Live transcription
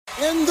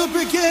In the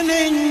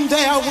beginning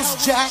there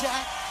was Jack,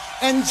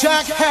 and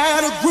Jack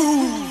had a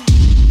groove.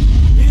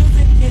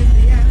 Music is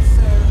the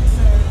answer.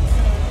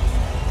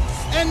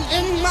 And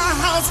in my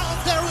house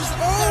there is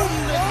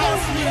only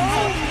house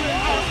music.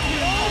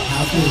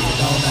 House music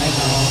all night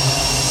long.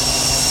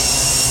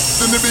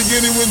 In the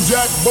beginning when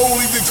Jack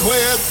boldly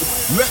declared,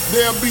 "Let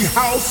there be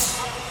house,"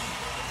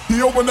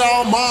 he opened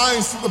our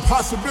minds to the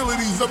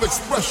possibilities of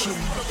expression.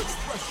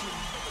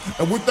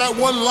 And with that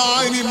one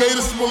line, he made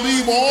us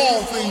believe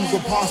all things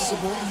are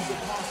possible,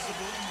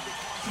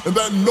 and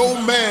that no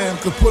man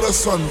could put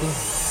us under.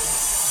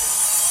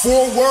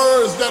 4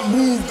 words that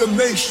moved the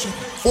nation,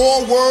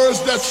 4 words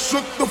that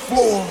shook the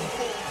floor,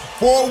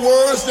 4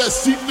 words that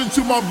seeped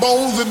into my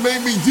bones and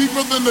made me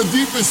deeper than the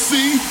deepest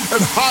sea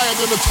and higher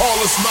than the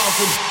tallest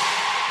mountain.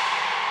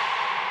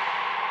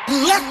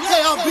 Let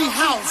there be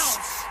house,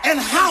 and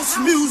house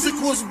music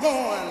was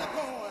born.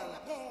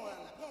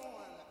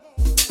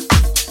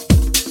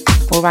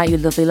 All right, you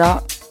lovely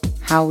lot.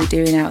 How are we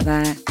doing out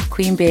there?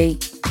 Queen Bee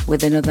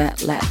with another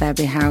Let There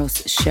Be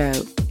House show.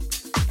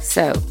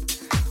 So,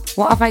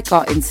 what have I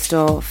got in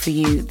store for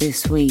you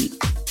this week?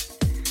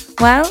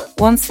 Well,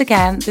 once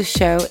again, the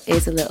show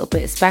is a little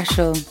bit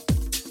special.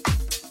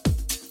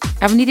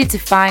 I've needed to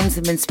find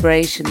some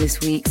inspiration this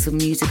week, some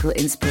musical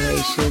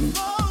inspiration.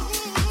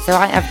 So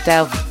I have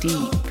delved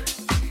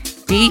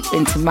deep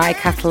into my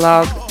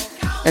catalogue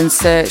and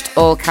searched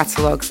all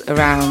catalogues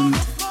around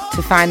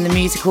to find the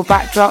musical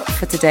backdrop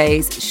for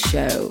today's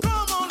show.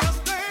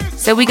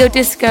 So we go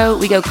disco,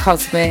 we go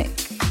cosmic.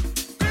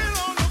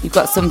 You've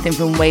got something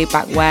from way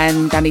back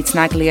when, Danny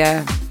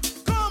Tenaglia,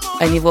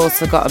 and you've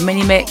also got a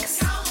mini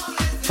mix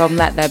from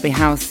Let There Be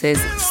House's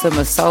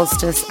Summer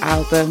Solstice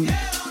album.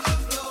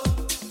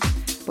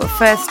 But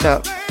first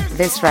up,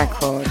 this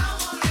record.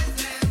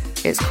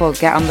 It's called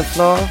Get on the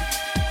Floor,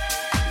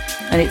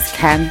 and it's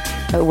Ken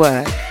at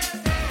work.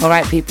 All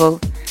right,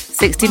 people,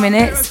 60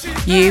 minutes,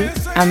 you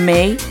and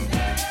me.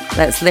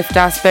 Let's lift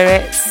our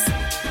spirits.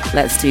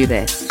 Let's do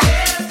this.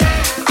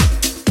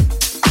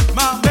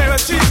 My baby,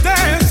 she's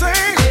dancing.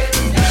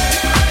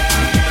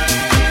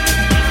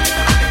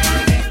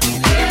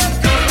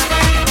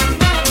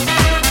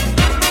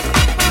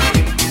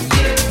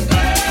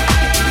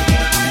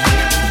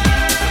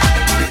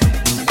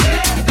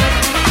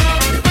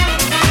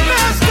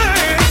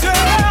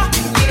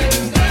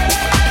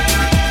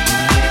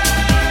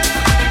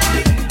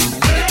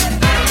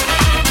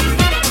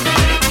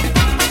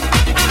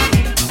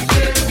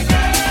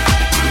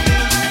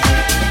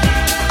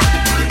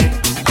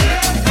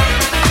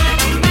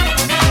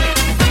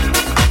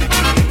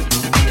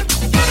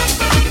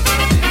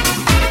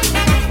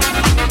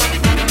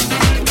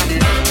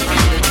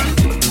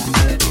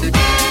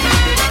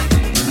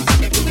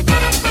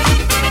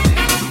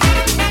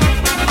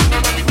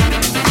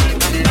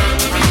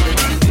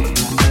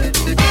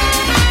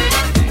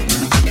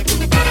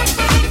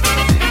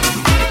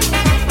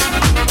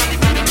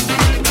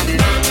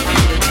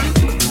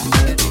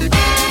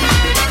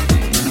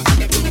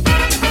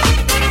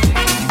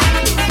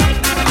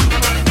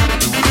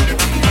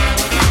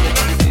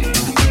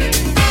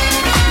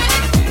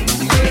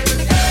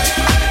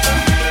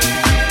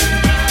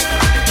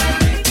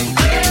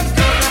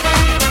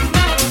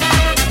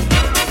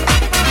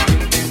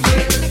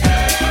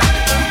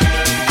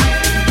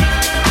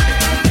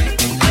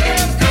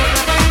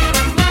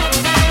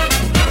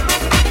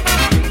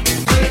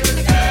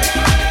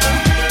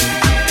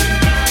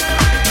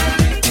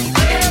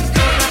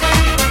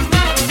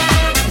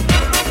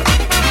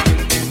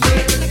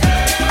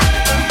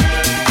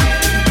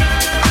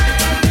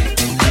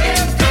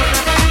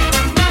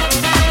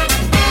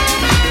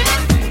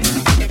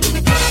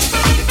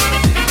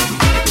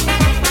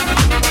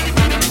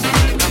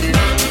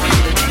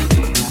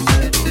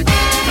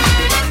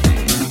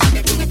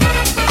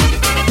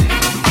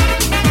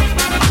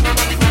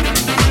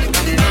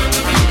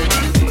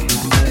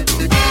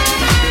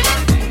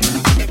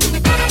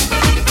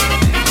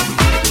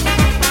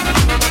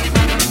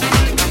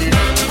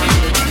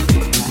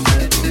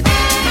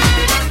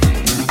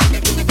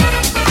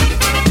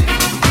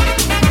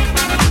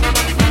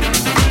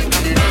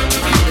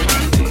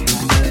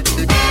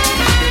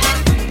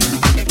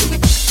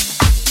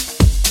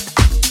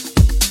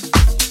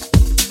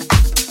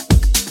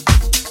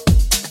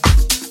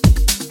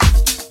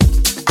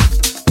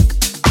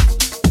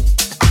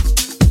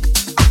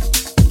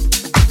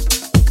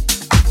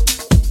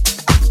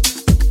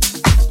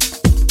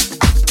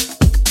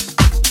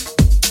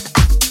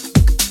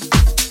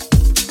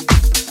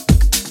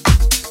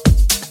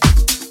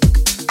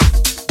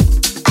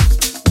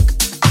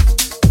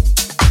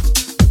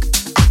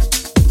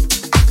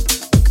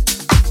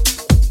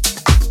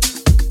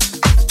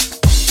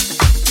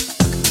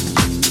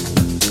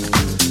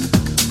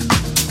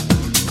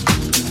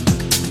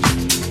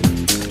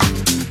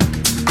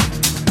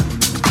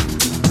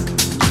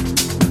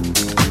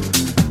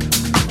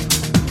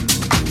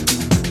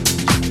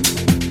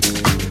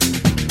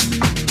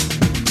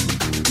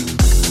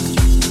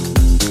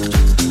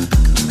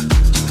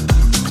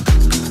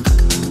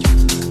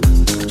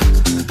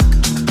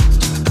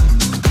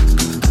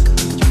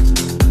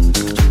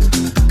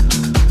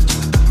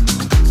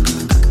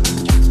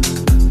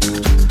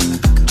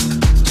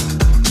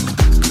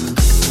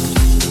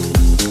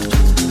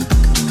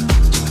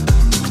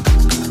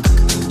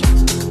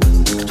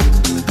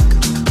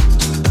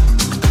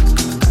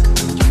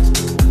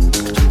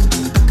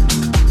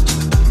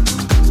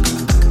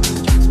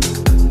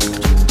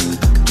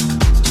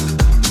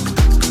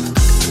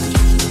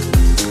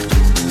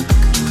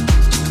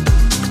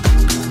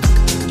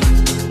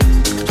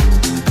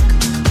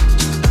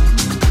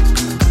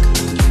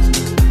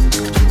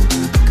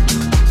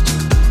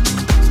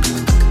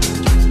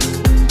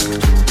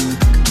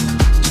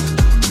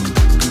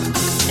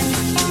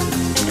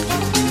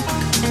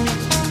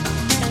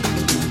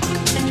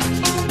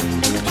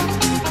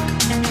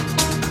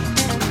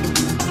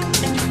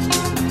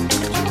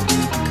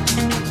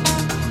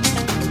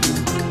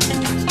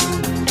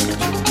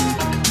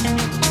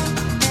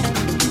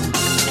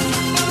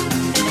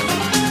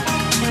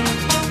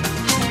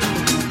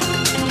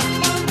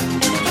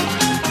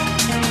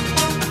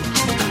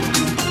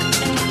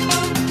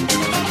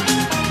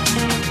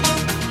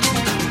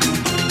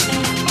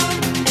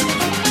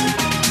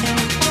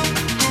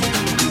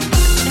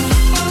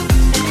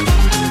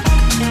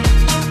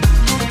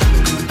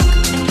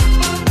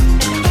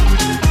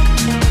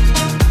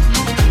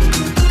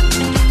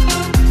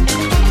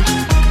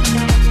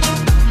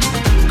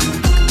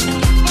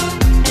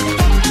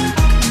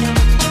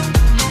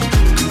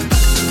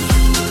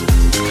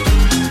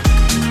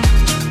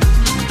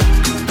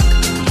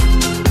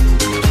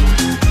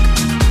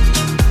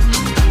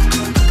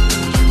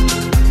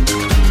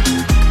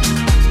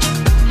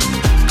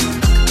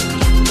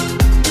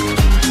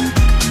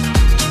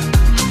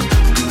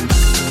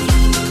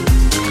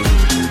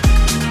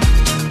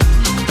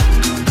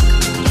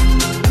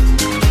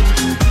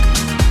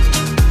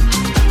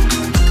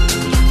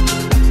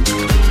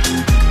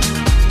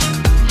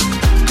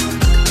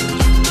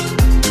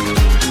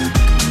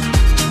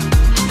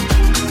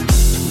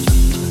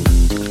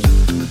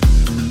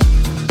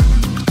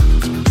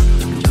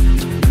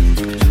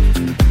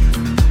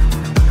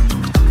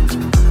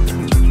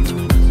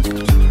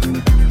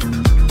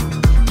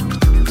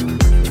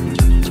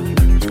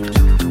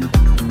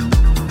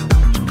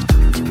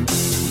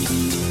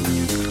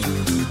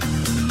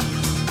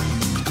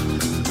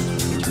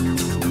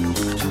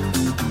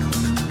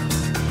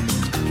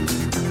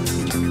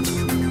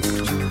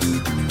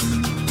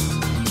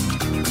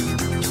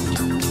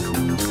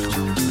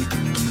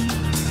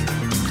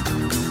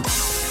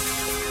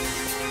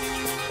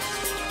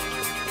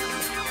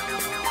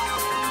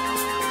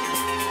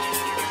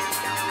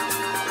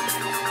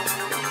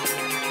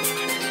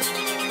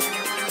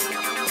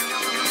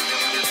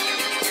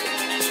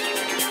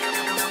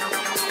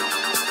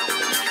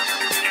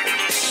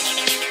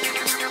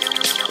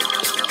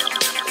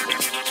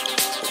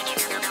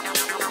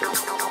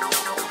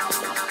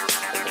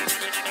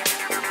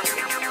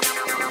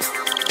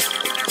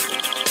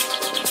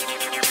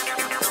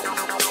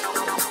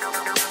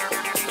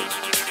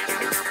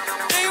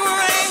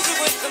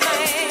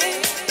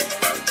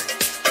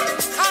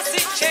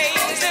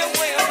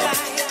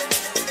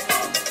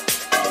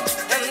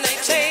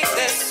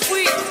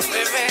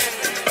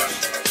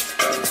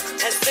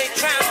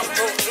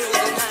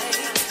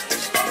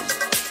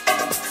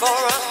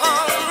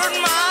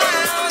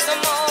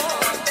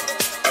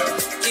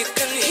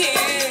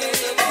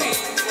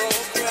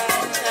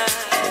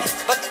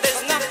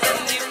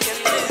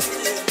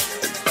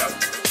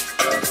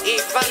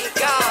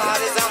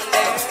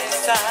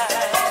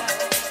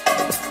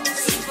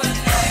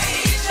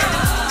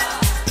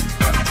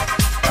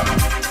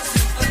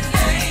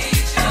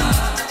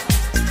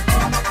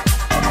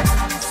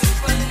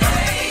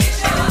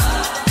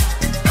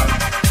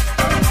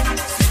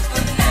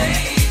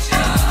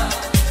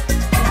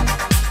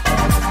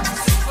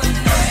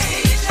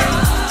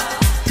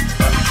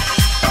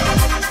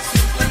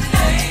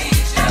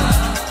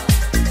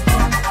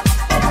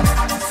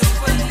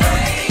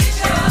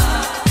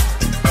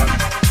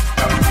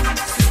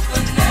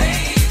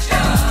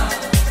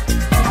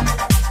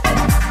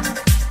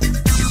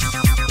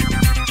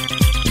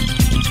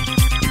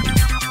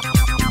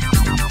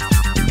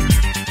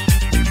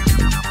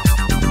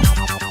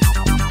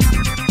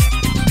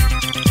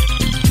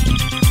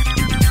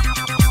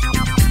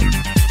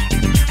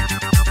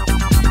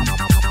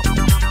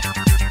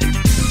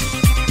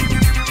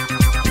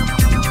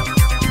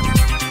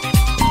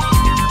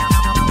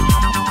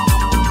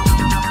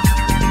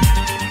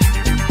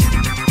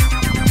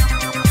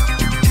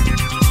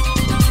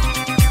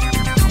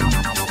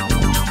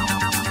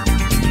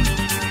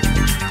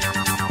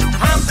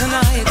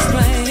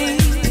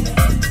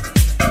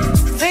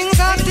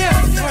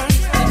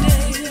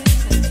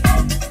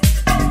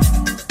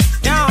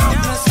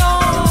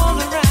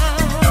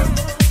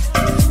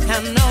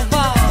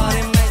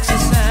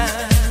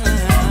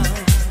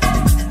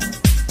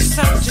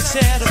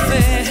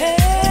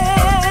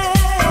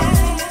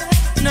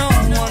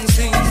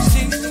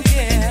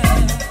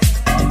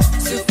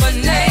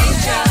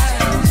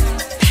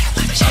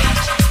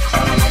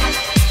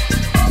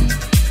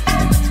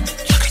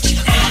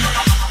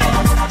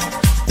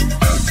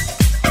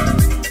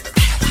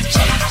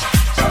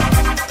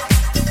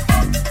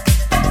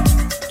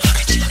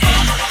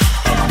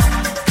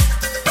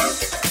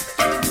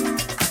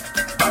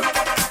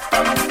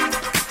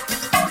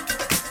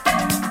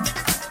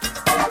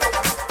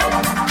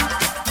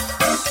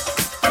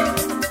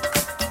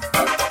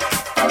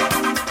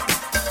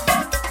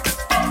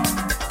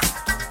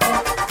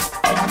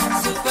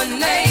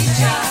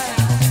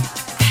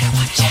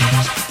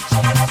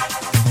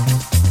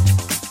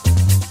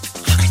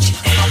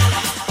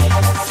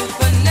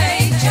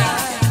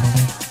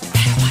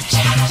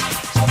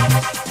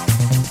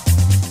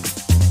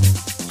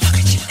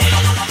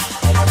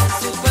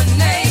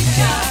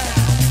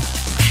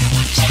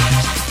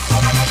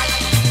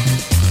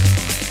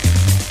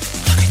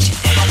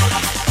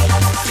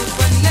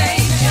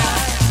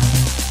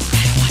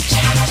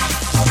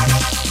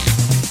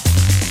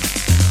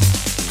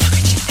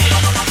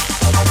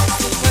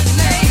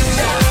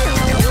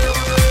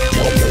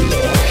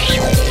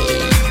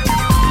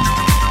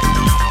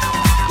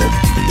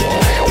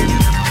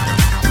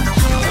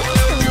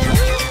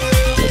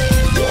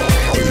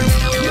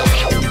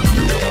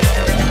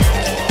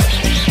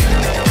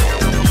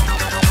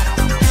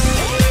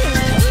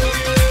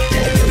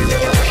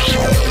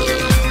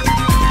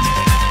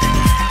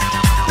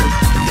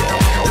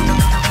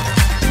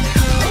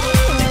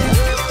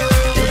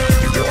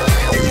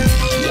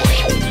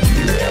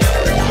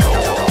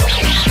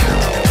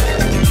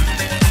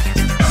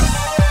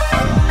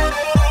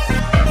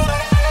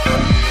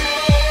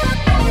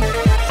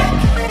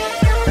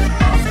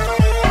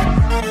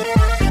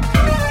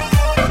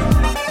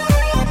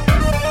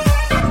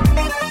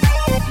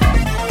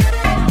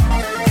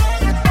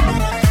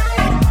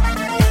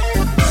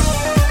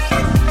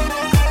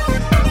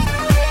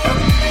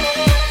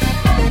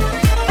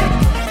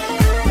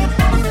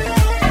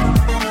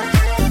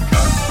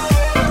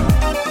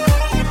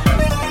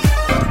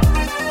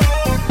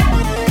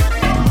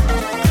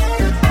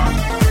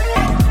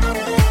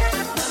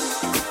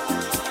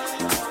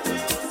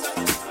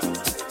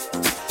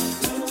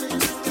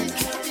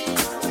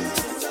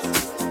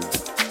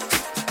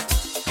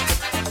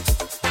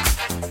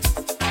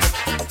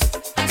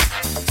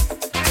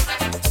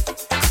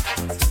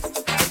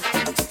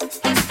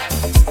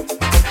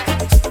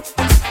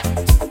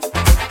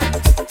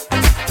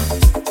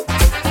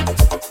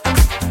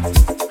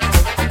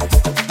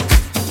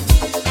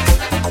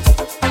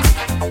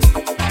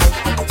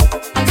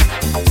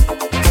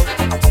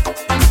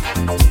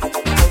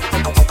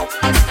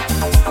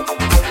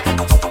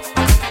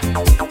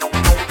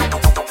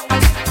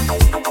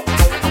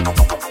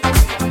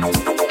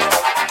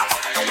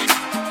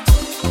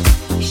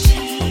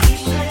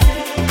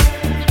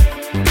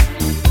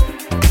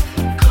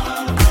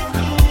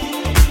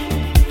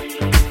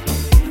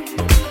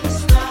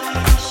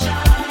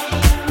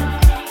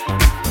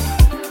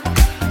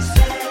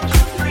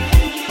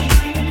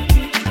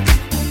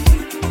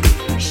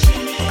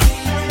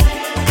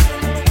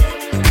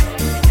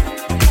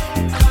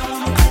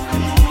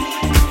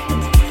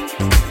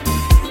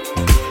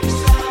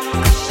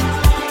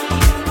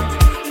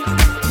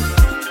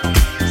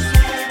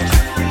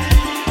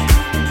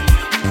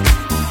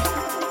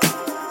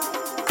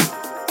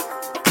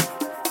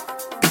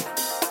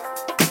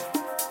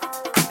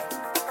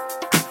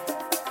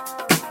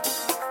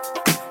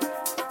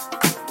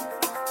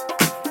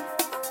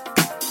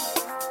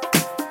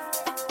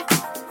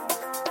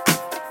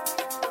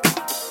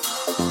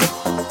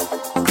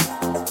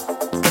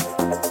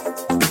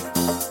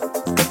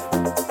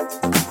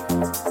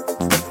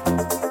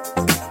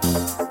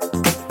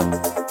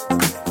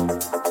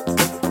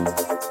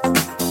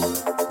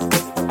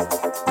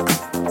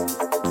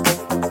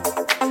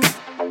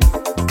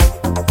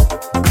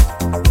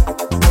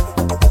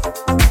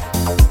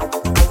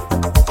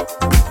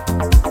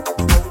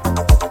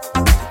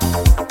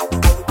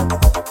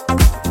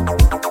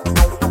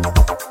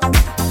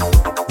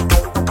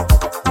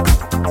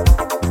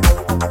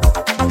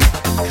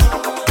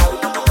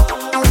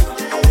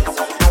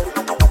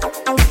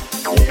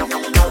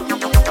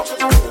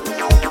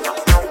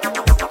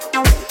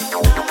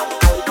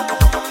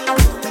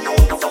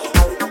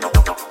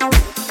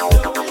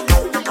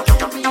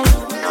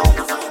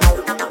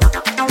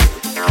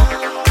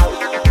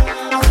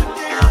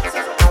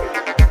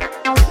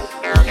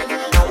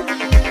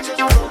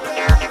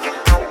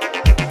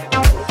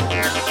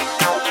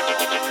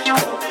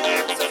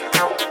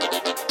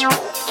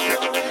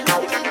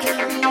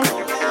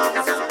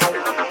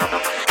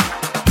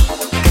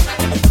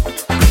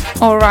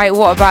 Alright,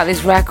 what about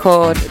this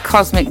record?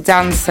 Cosmic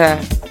Dancer,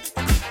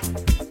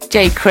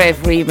 JKriv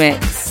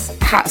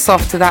remix. Hats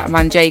off to that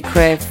man,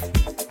 JKriv.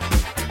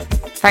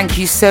 Thank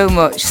you so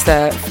much,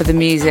 sir, for the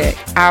music.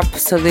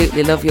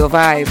 Absolutely love your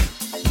vibe.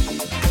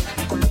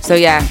 So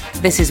yeah,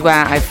 this is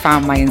where I've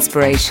found my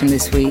inspiration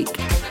this week.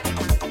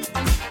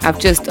 I've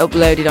just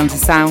uploaded onto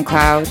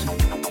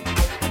SoundCloud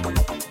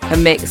a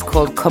mix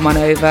called Come On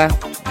Over.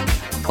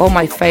 All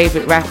my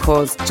favourite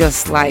records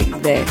just like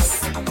this.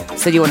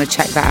 So you want to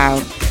check that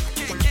out.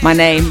 My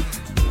name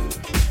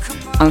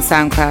on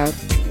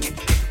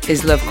SoundCloud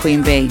is Love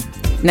Queen Bee.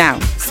 Now,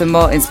 some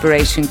more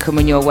inspiration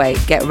coming your way.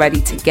 Get ready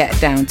to get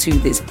down to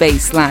this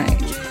bass line.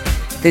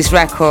 This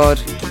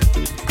record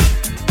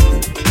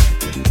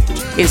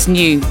is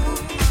new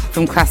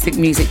from Classic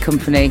Music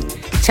Company.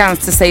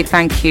 Chance to say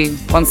thank you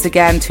once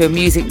again to a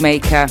music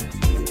maker,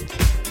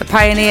 the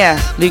pioneer,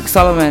 Luke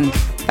Solomon.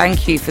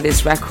 Thank you for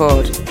this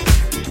record.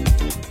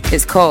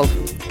 It's called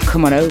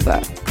Come On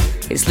Over.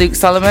 It's Luke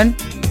Solomon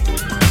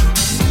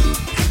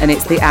and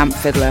it's the Amp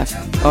Fiddler.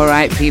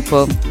 Alright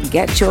people,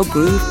 get your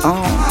groove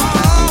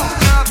on.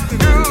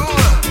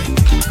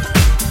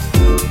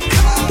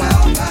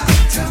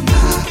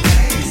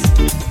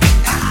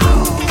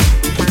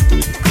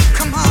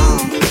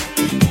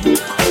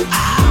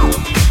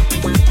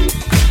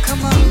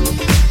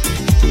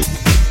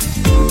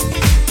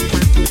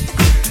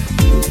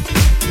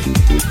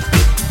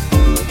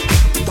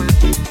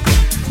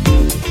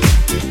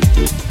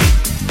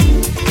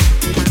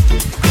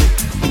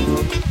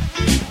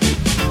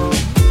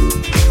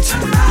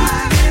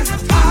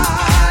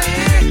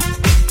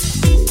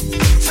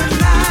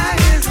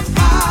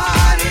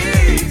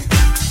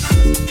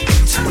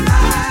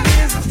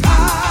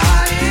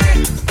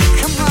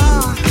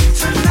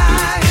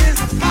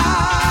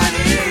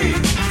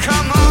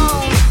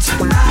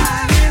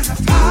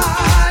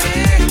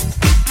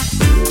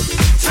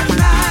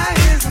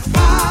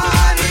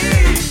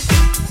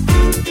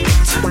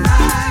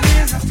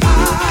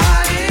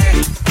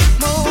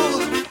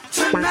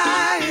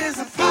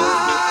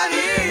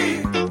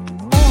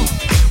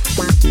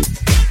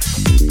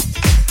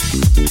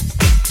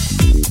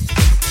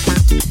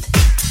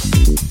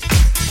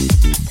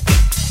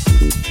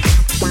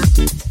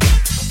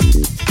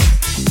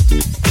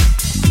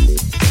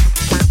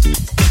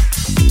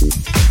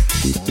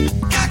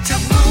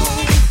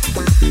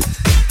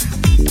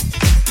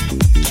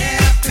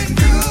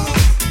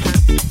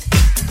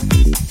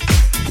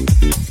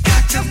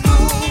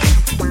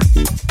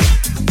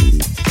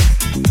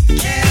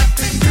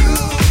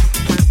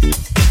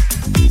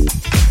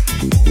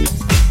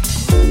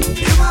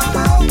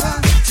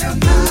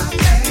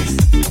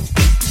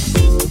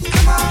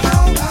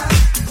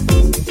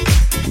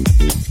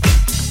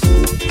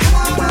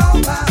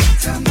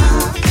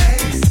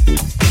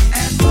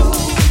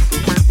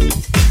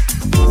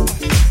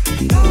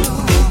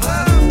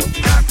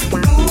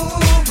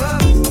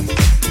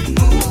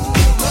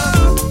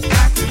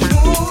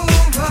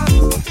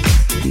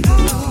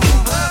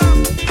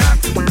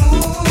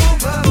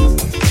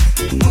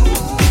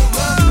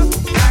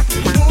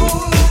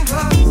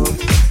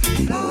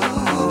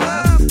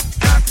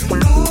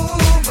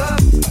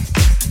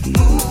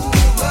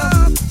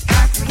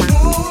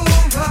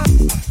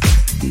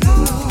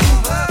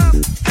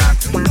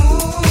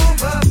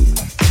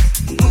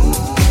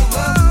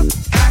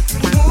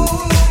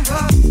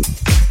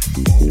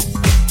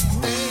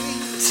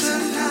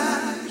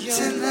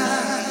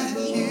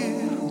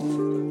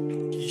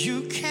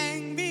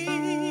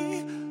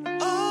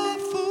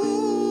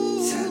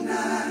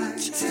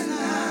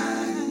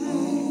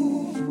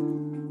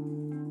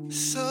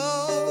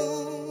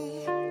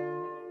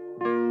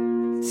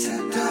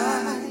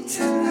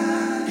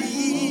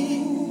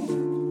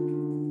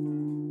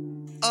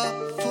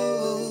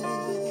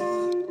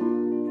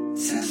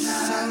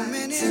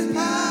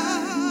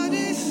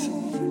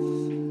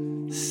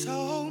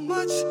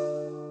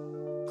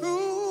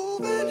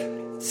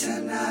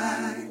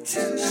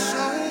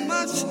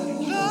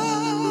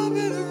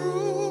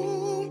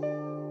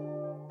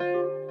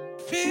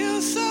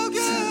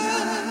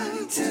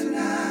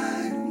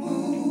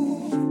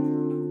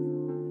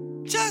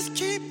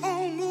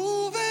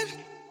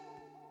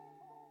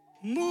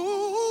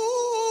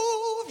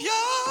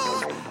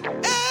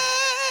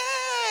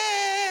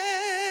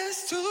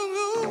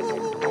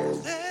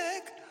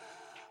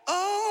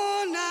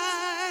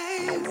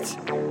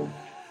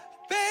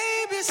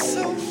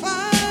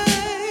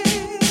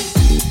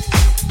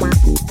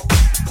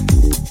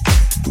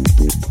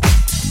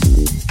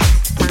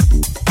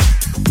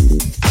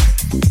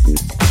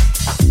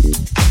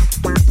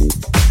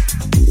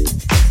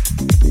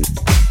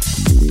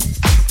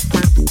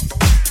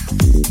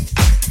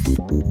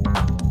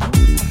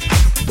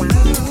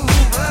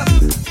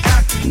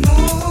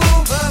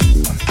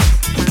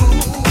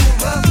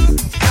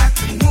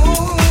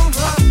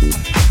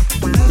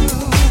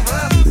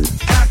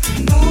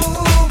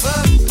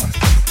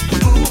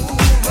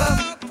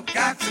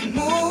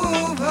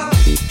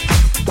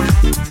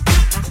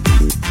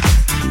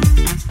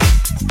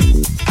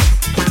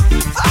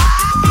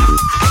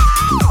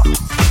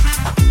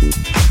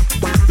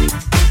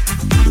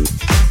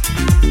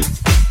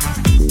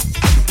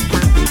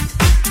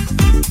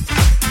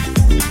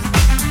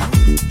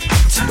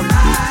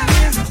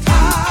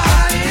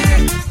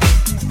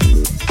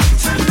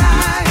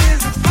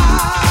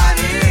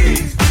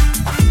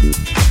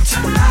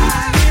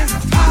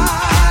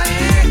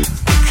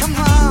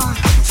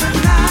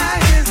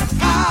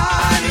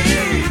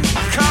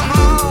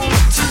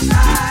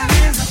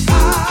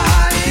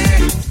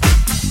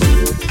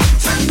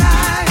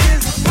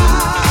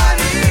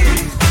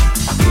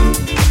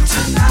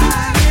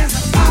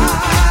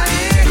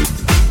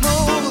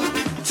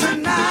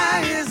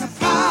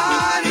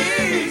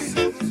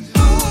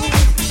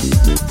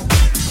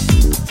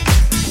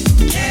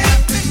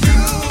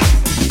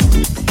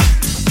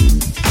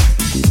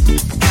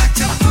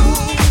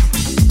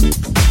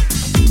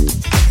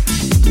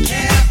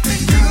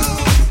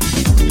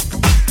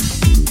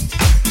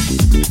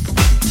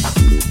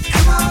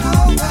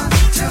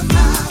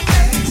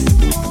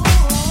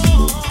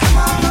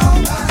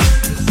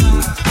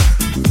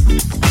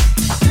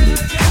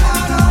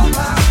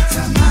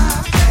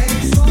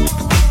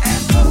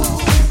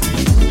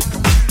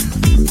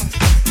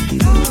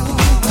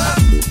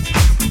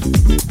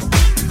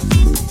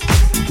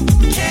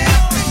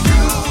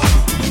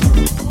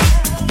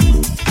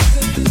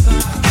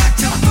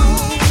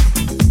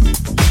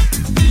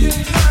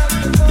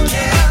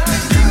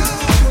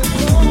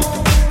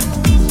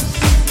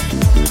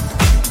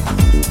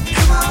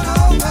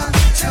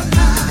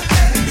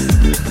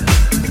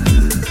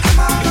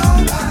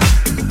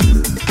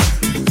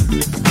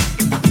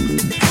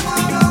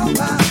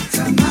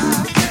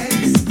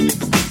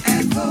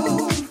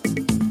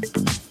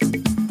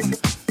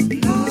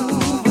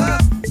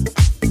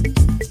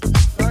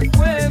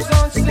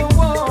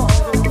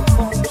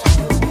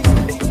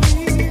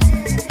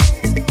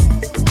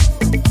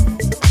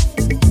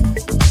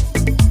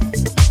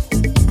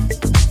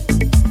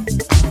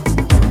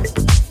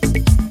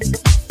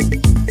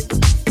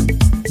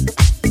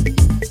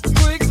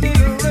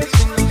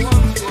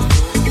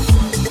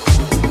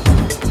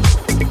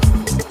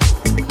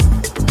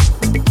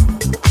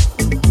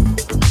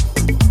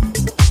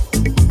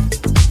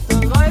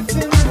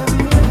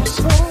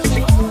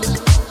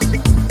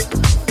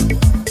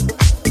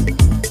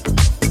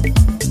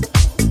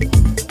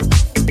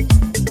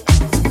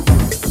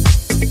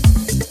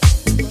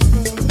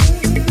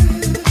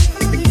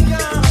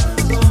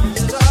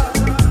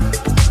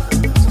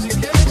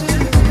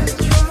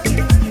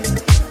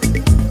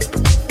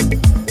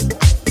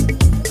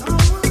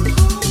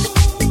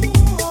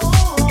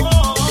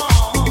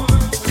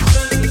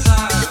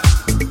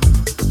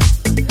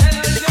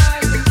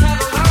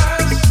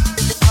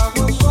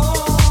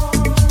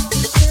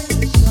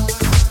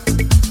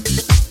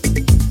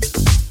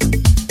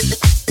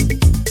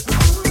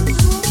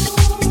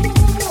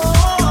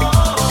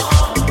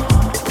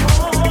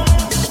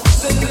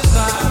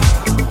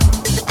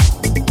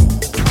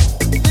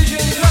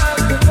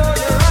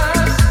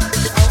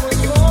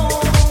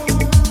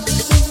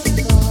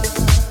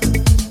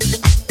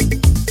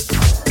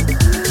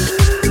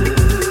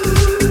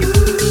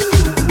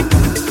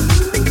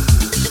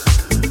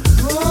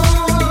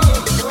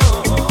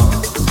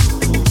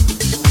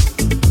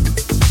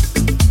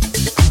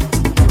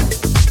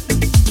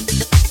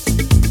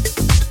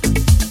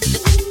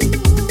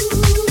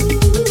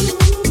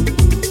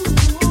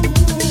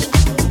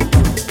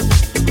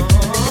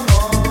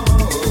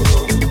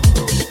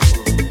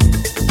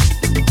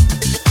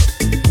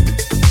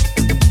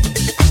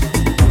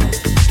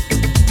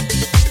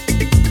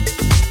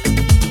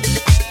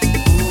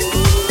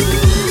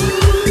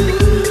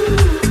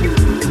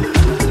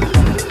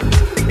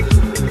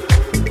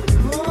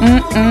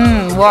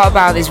 What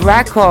about this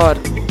record?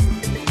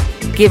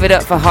 Give it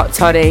up for Hot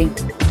Toddy.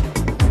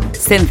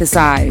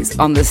 Synthesise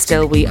on the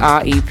Still We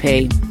Are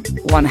EP.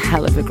 One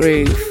hell of a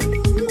groove.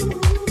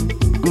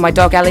 And my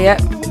dog Elliot,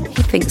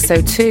 he thinks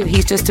so too.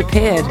 He's just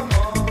appeared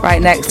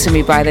right next to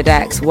me by the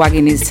decks,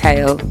 wagging his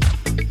tail.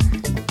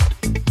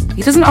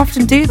 He doesn't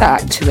often do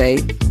that, actually.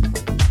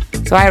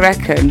 So I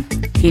reckon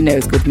he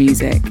knows good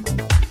music.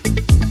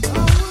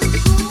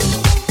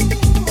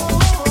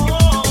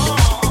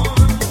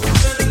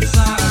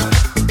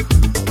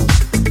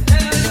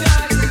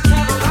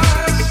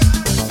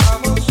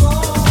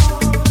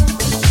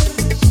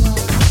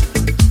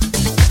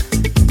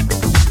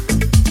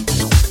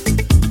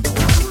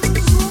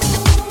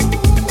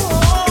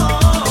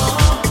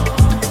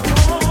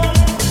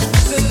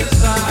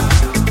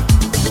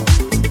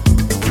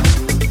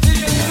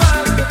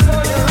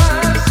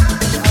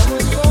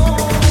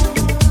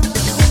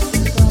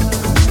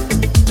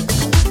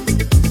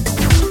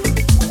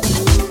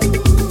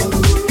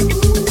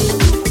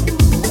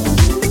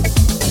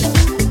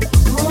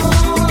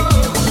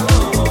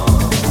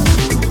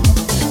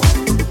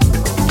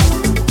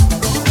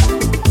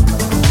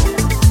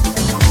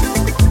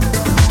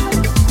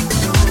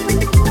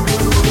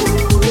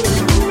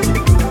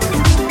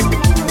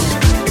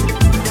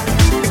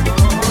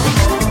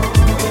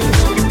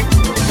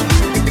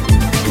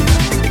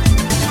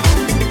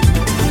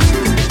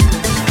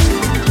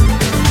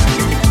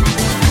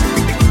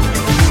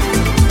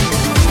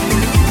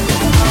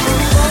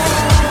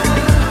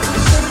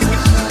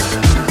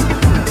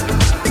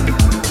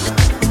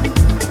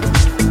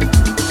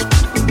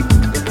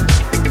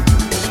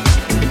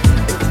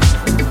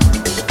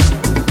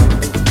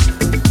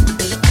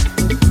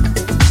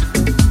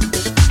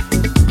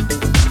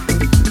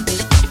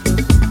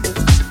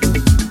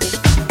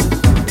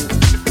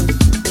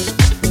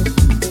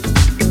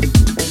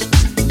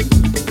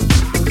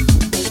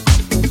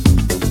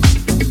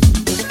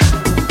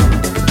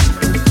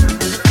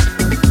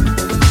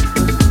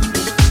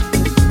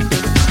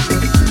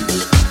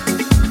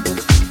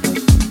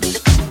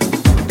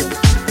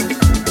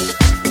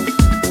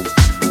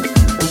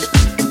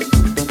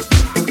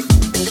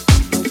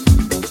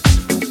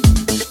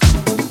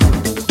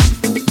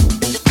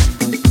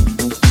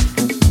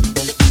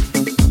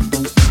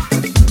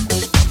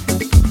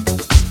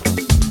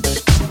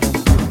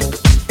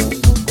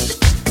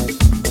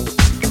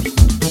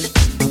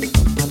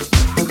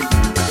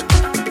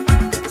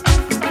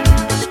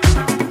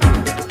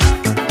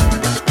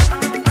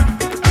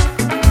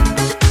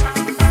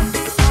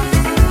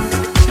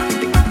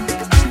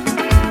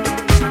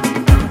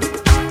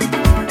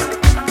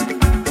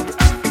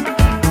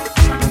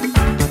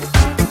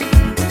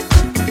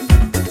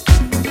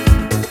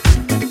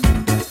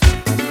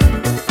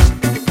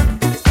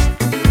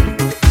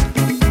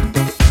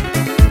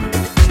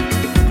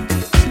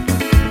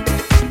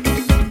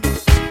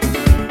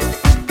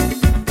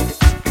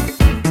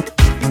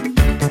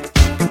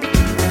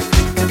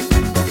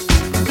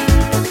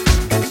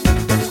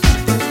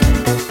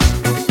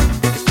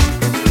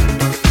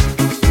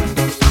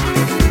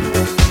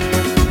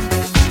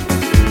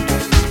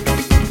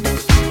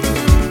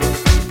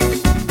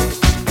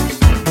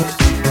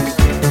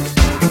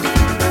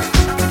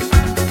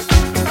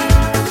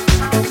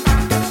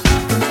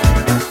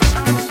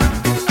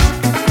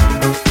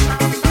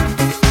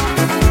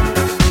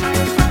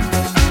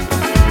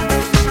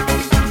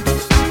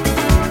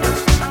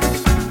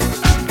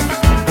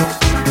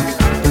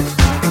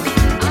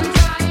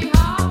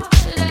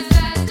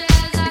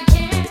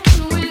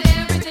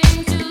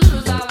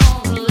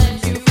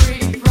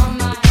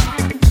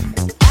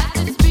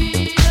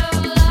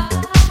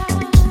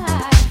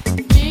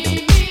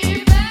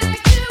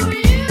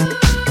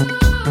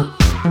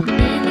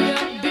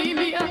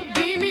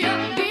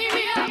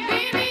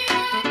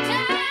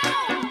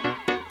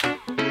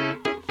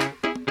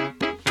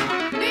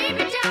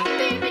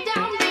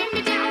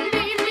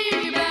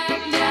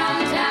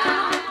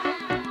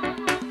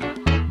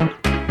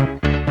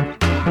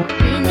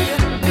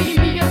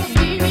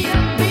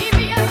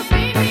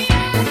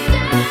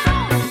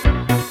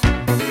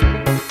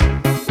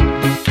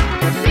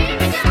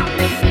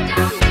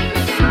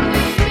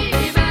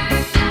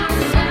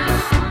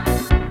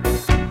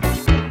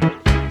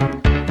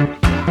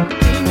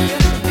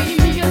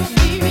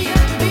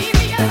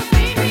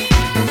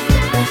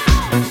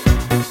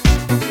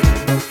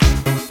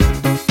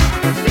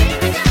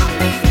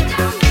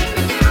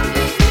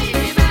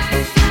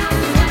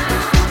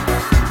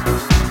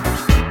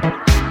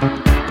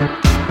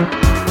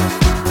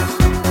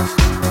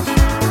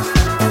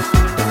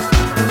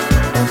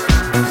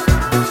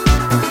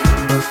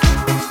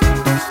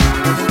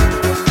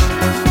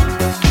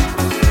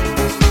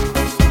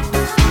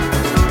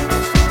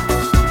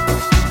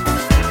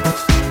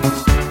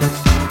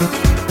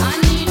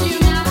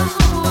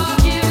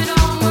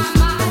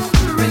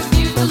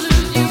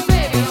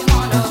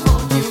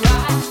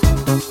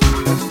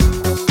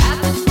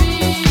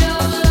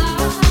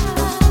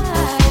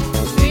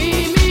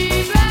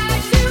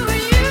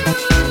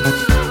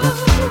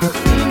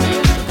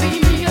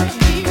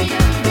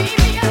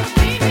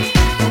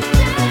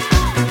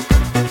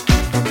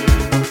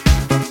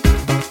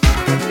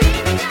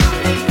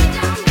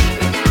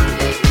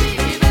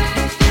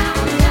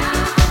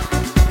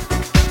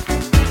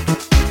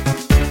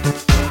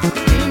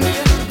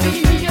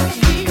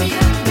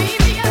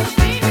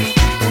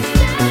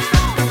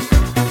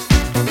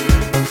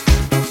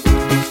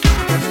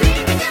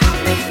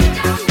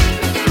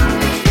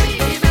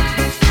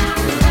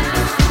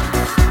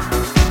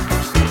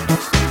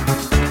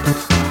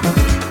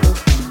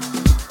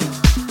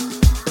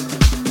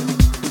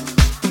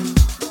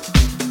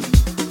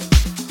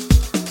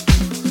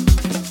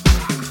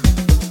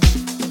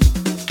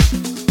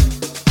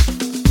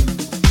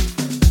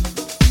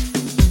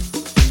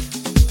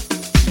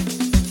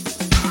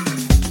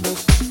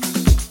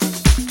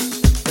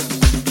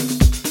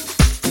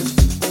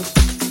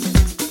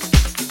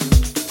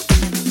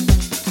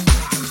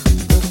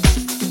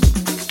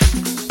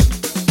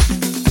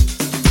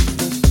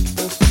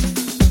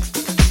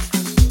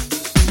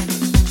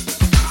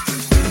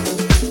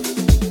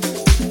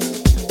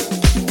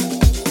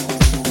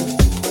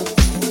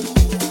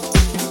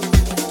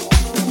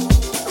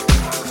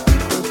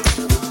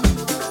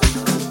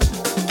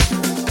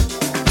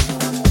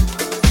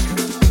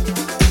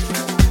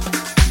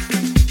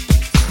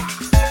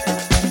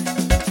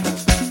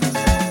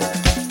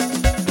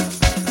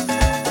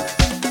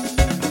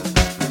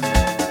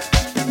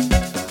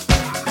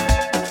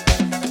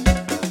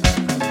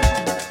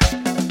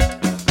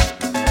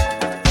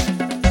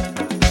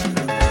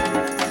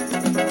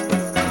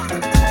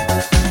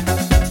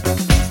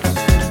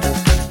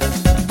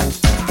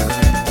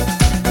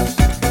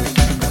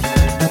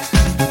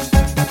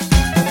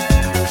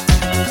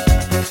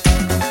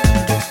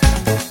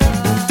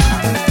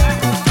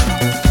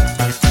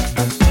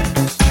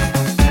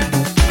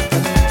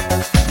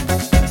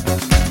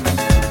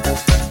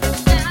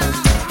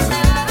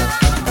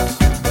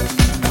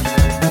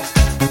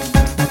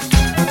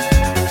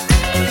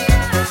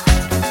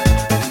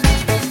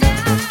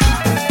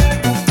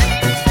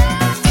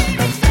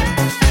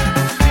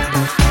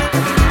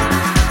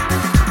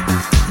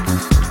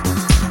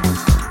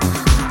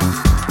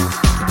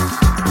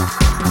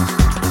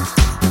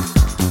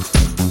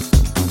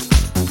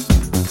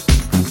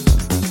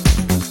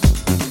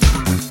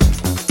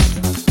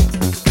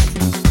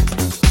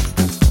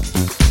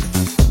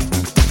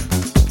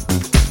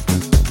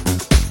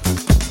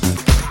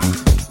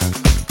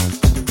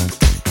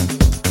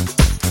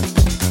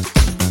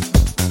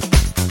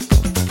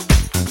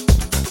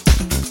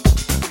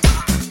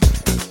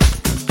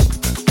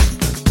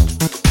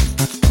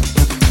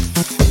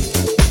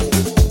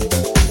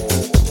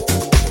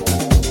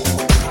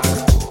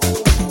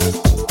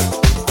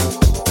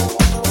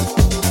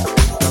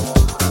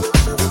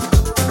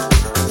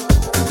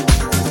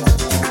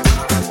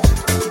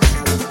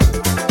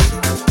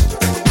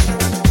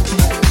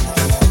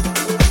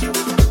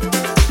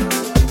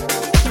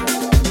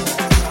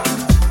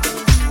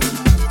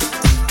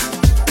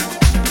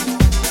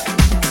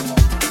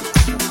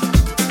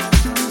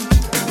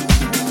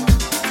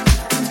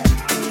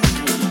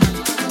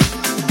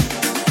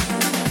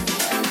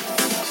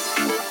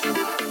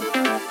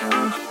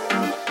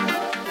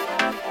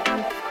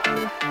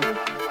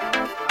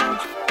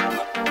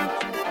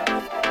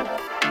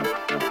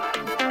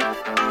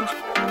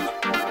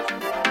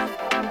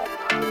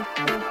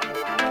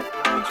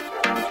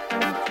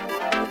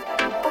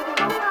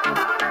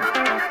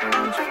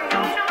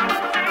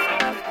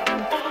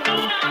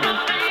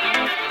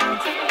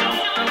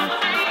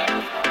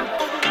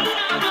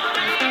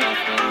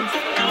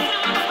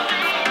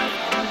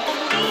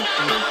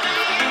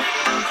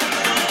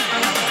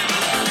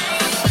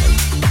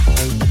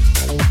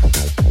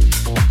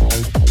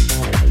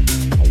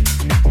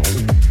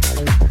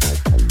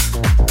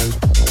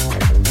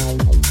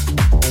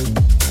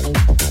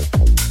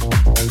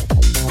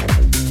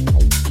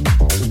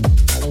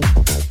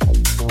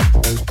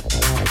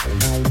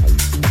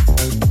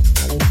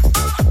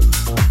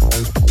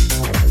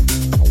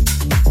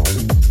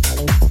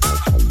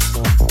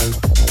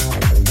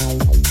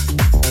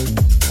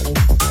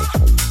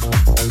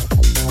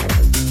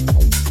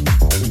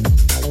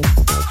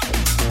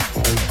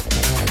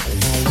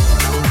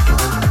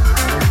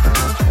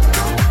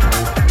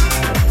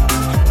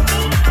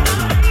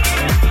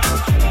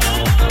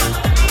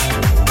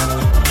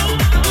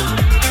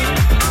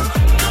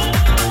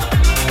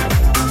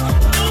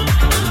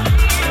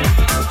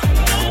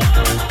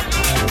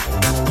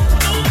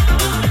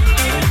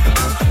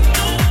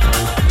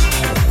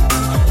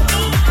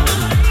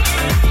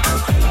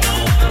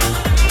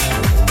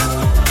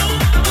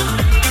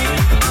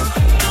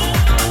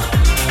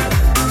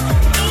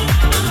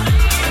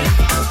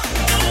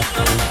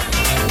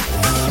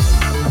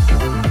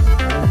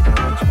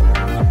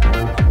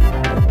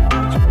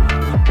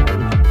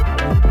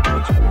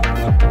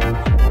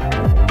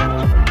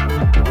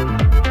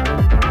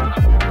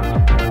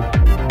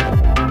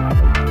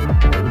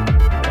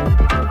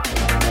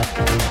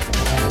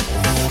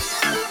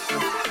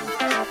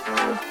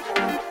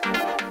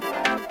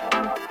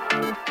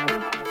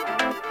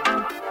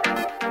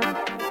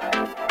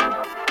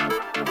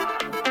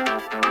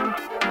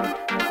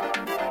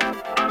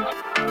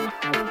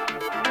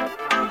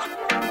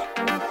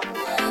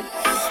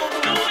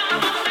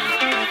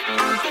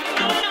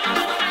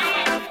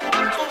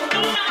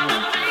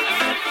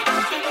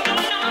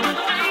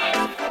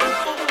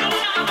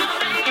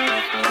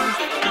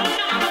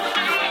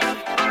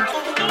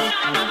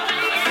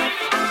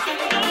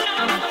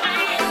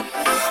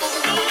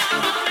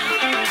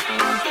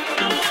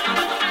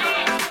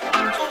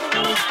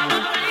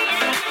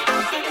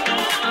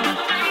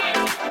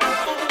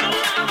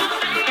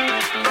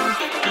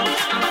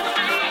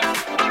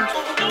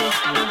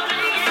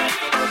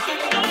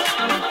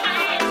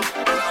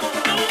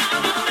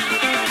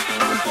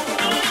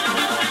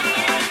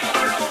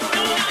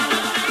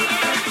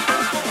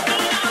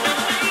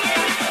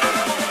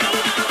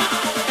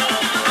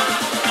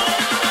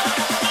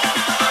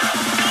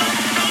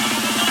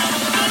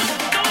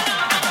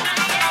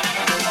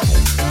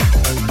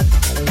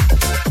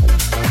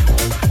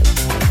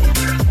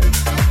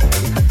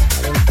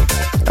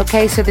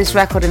 Okay, so this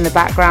record in the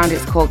background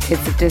is called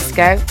Kids of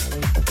Disco.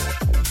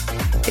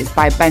 It's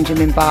by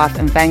Benjamin Barth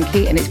and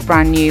Venky, and it's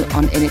brand new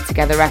on In It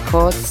Together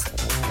Records.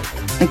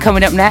 And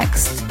coming up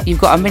next, you've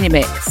got a mini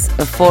mix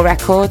of 4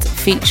 records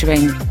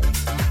featuring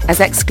as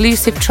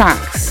exclusive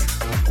tracks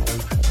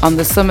on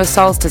the Summer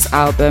Solstice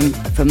album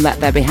from Let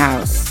There Be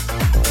House.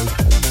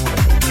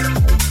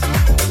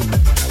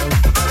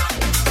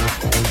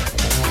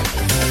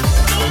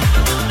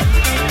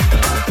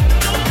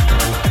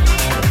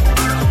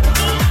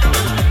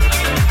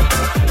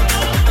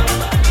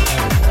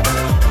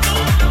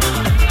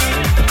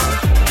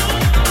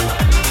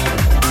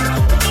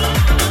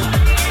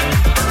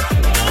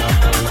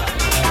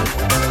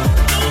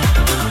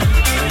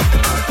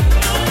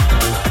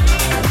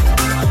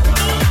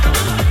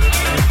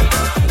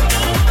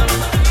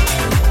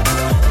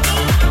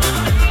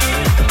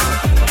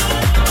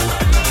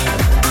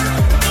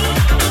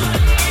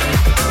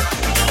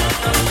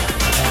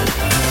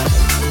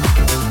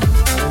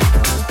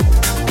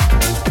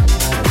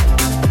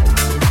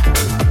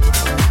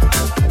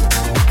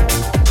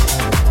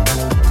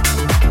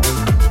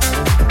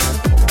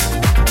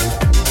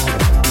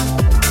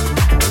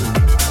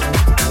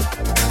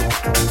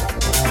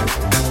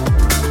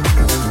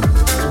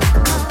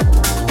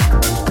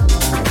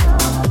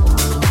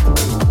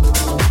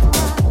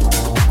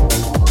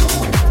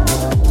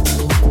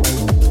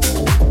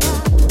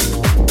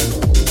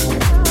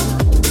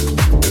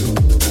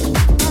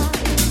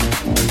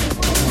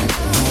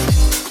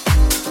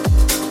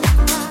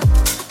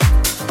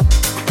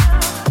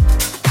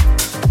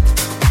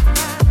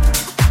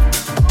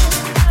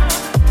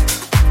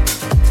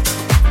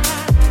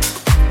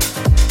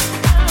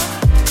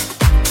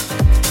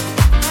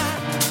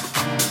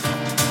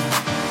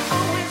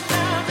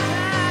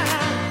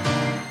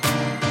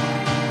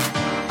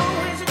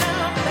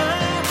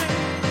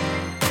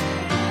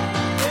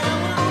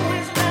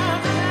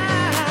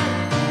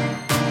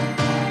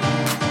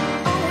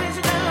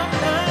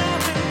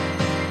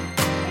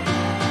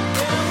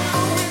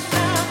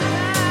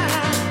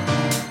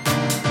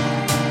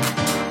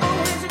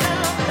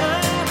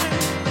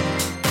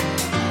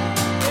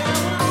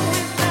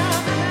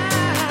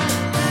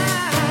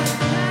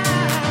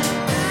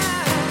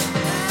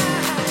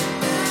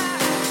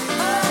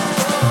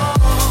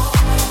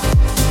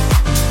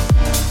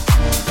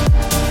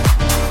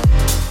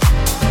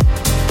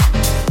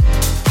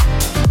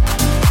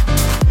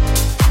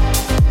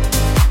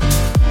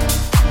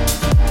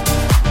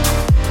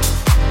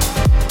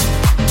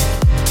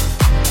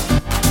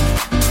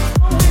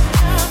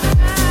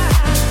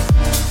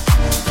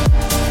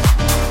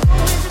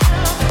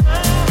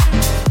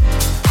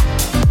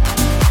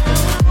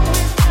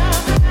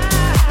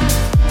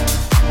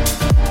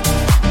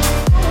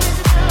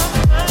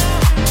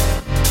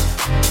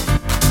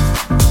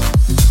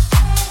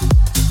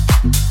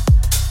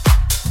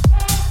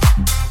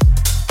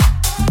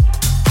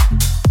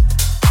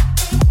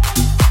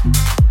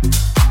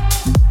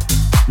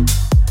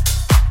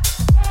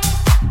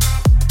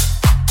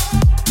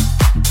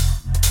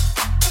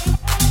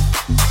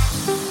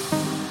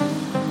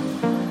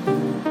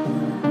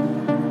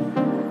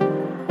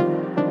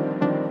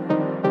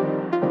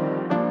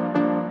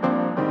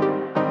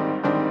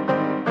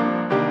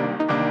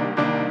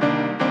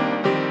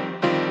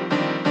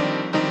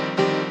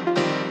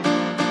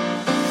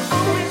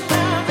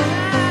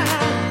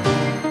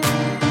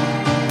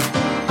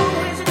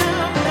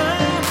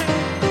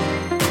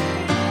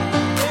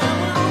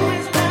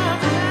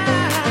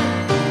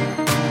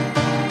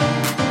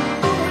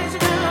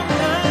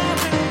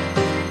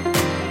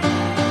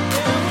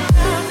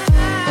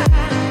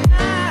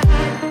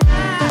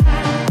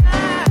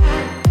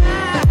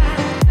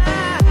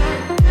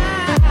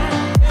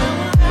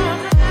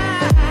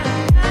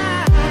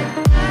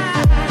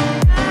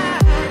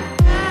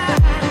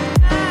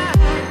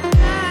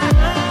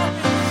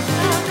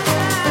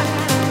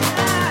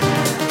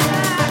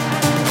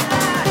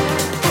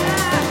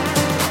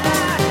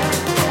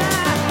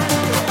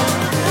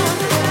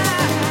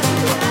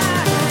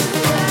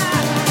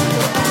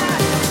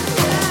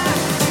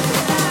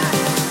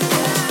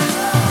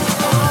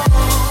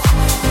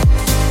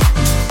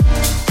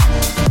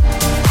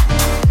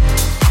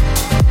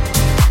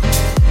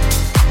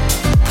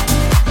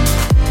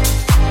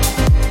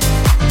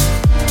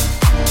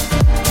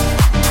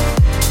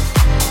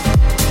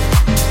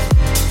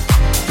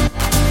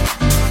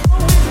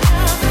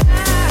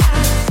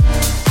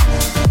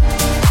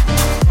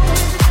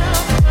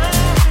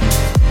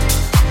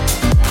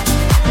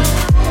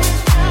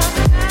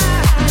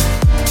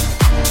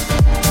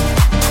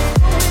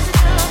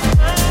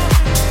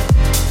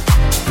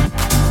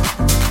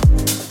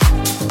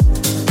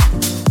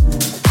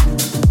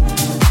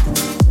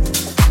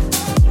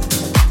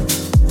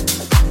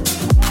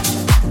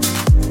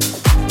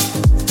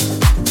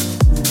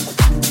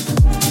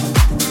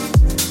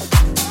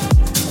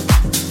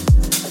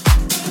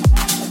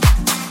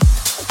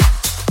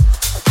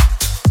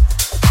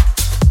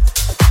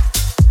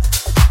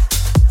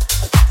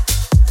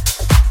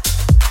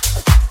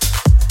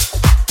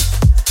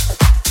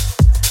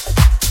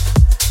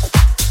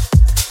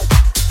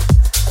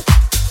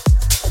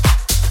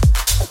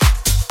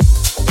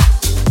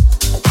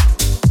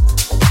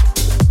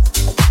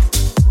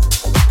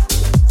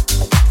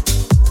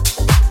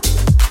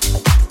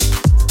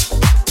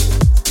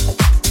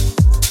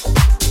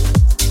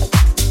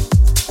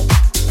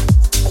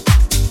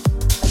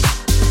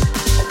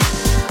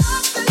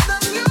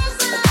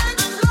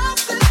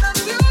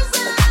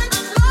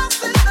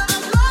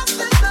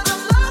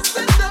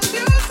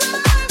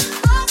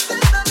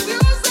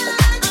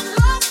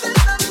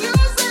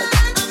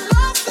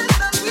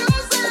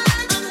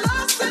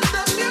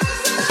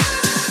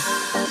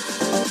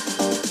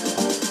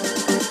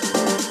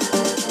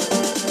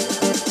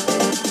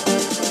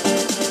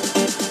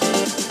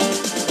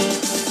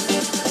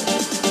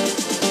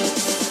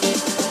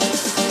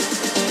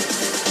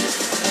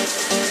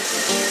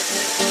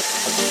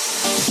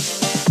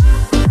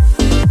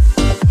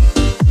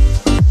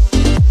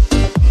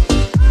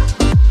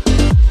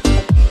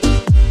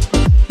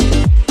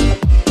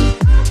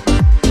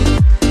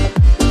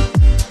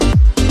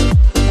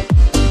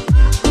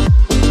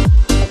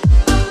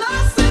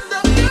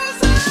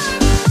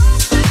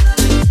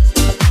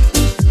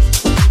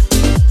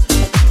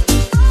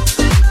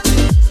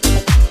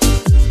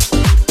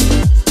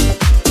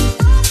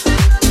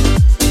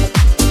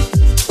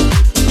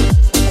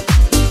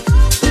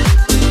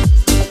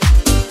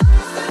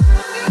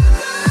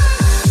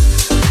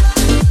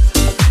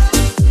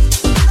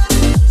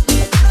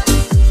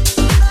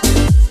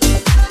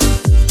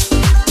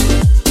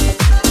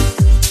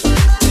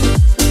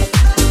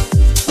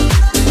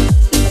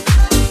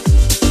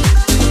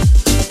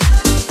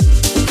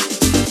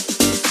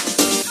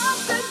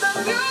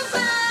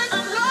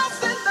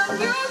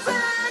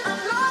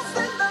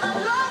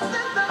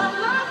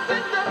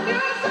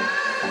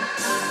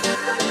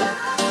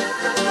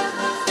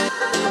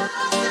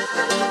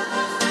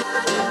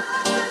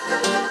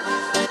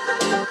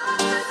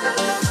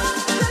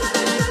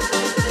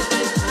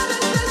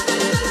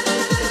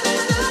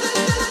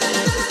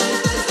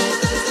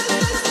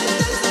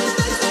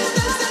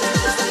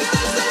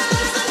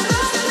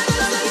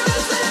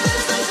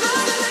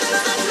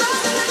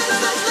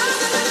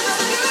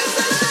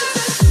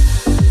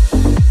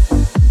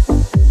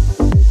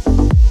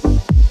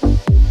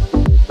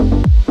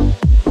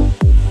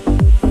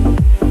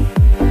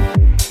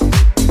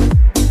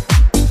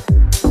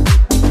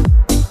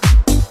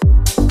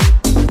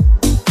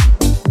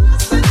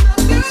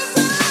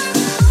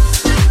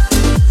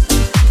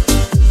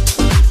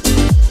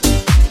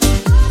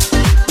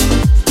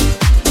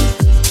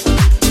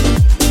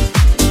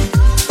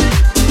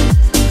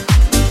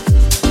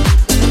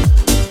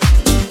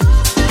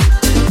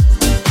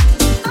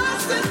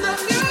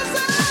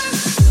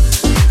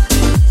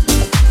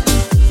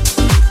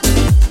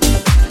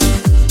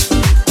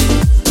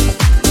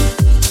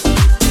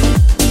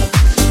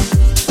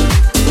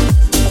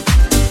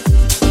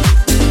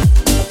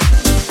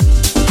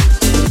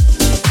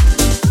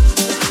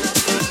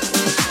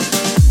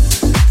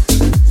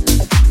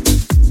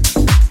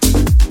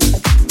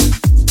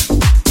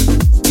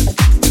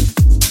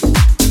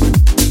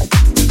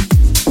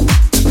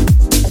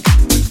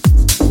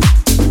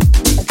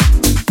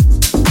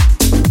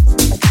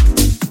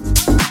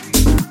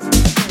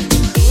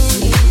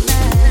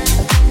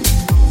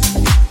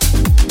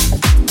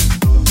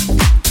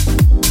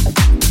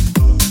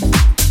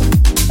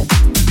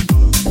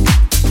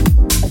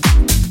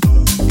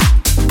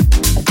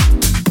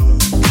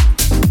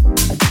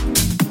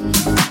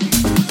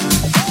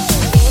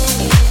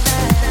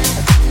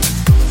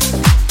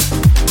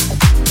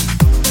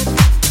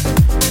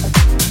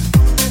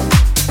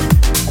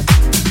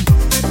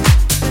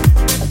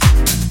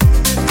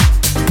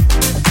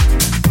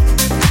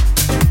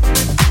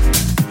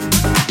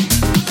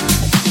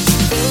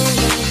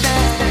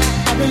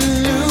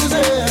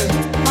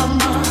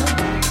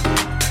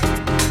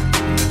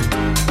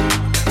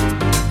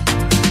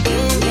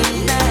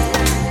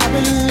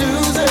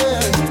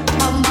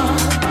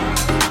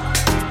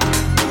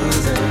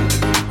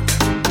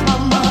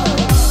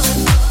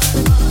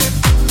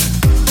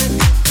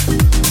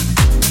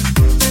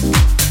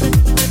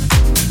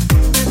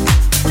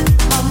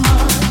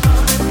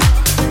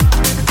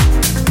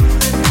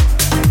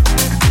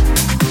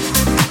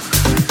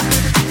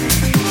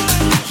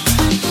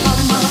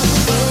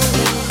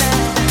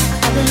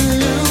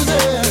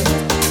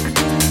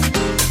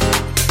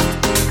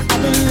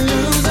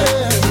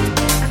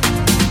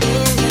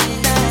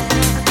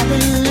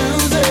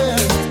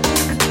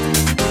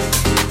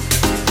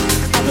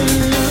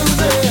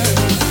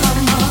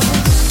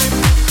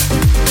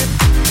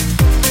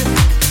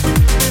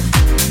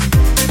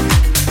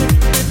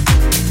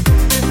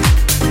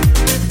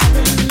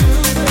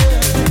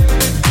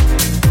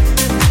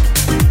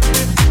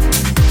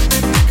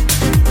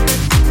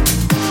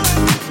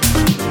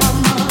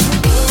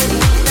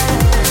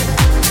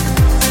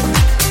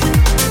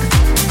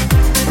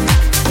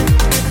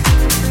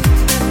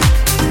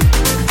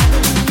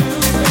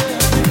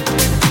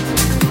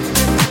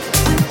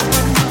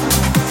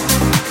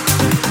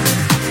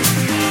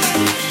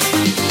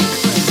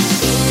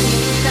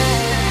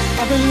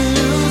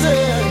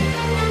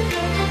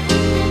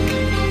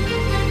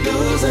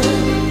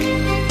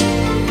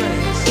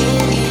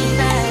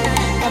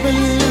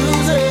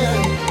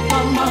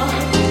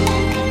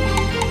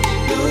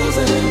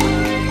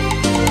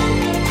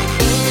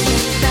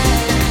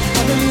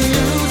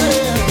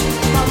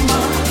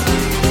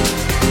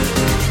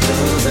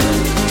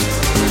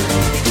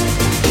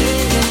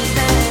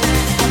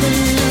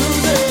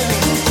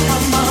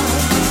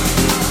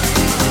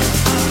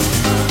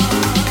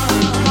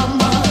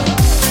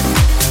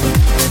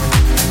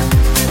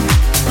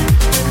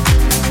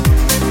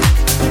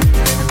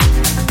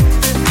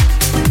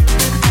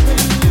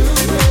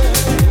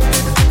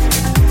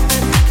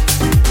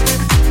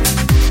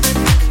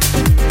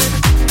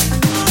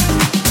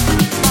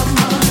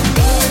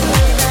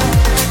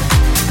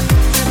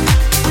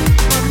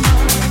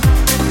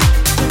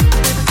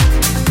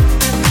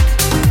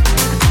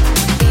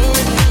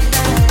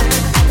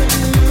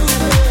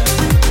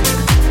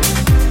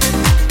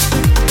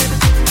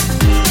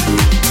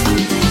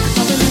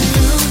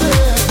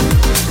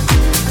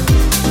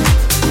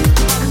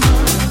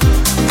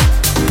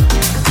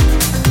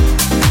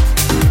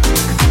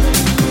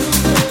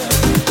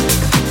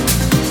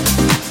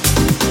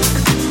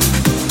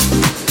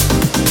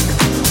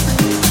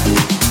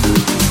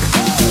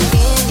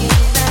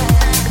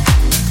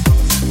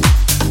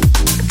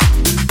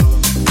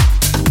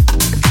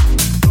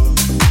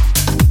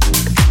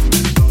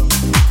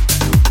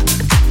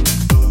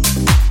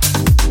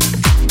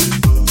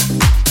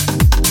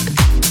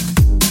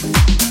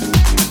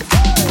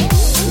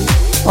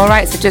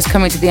 Alright, so just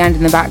coming to the end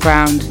in the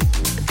background.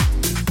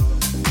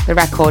 The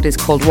record is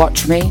called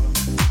Watch Me.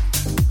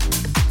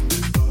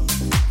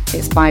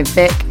 It's by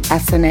Vic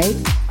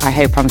Esenaihc. I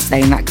hope I'm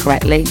saying that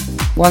correctly.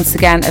 Once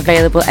again,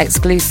 available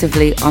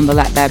exclusively on the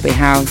Let There Be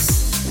House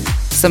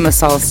Summer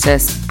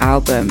Solstice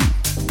album.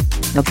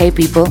 Okay,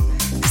 people,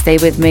 stay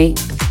with me.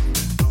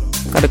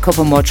 Got a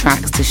couple more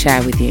tracks to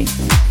share with you.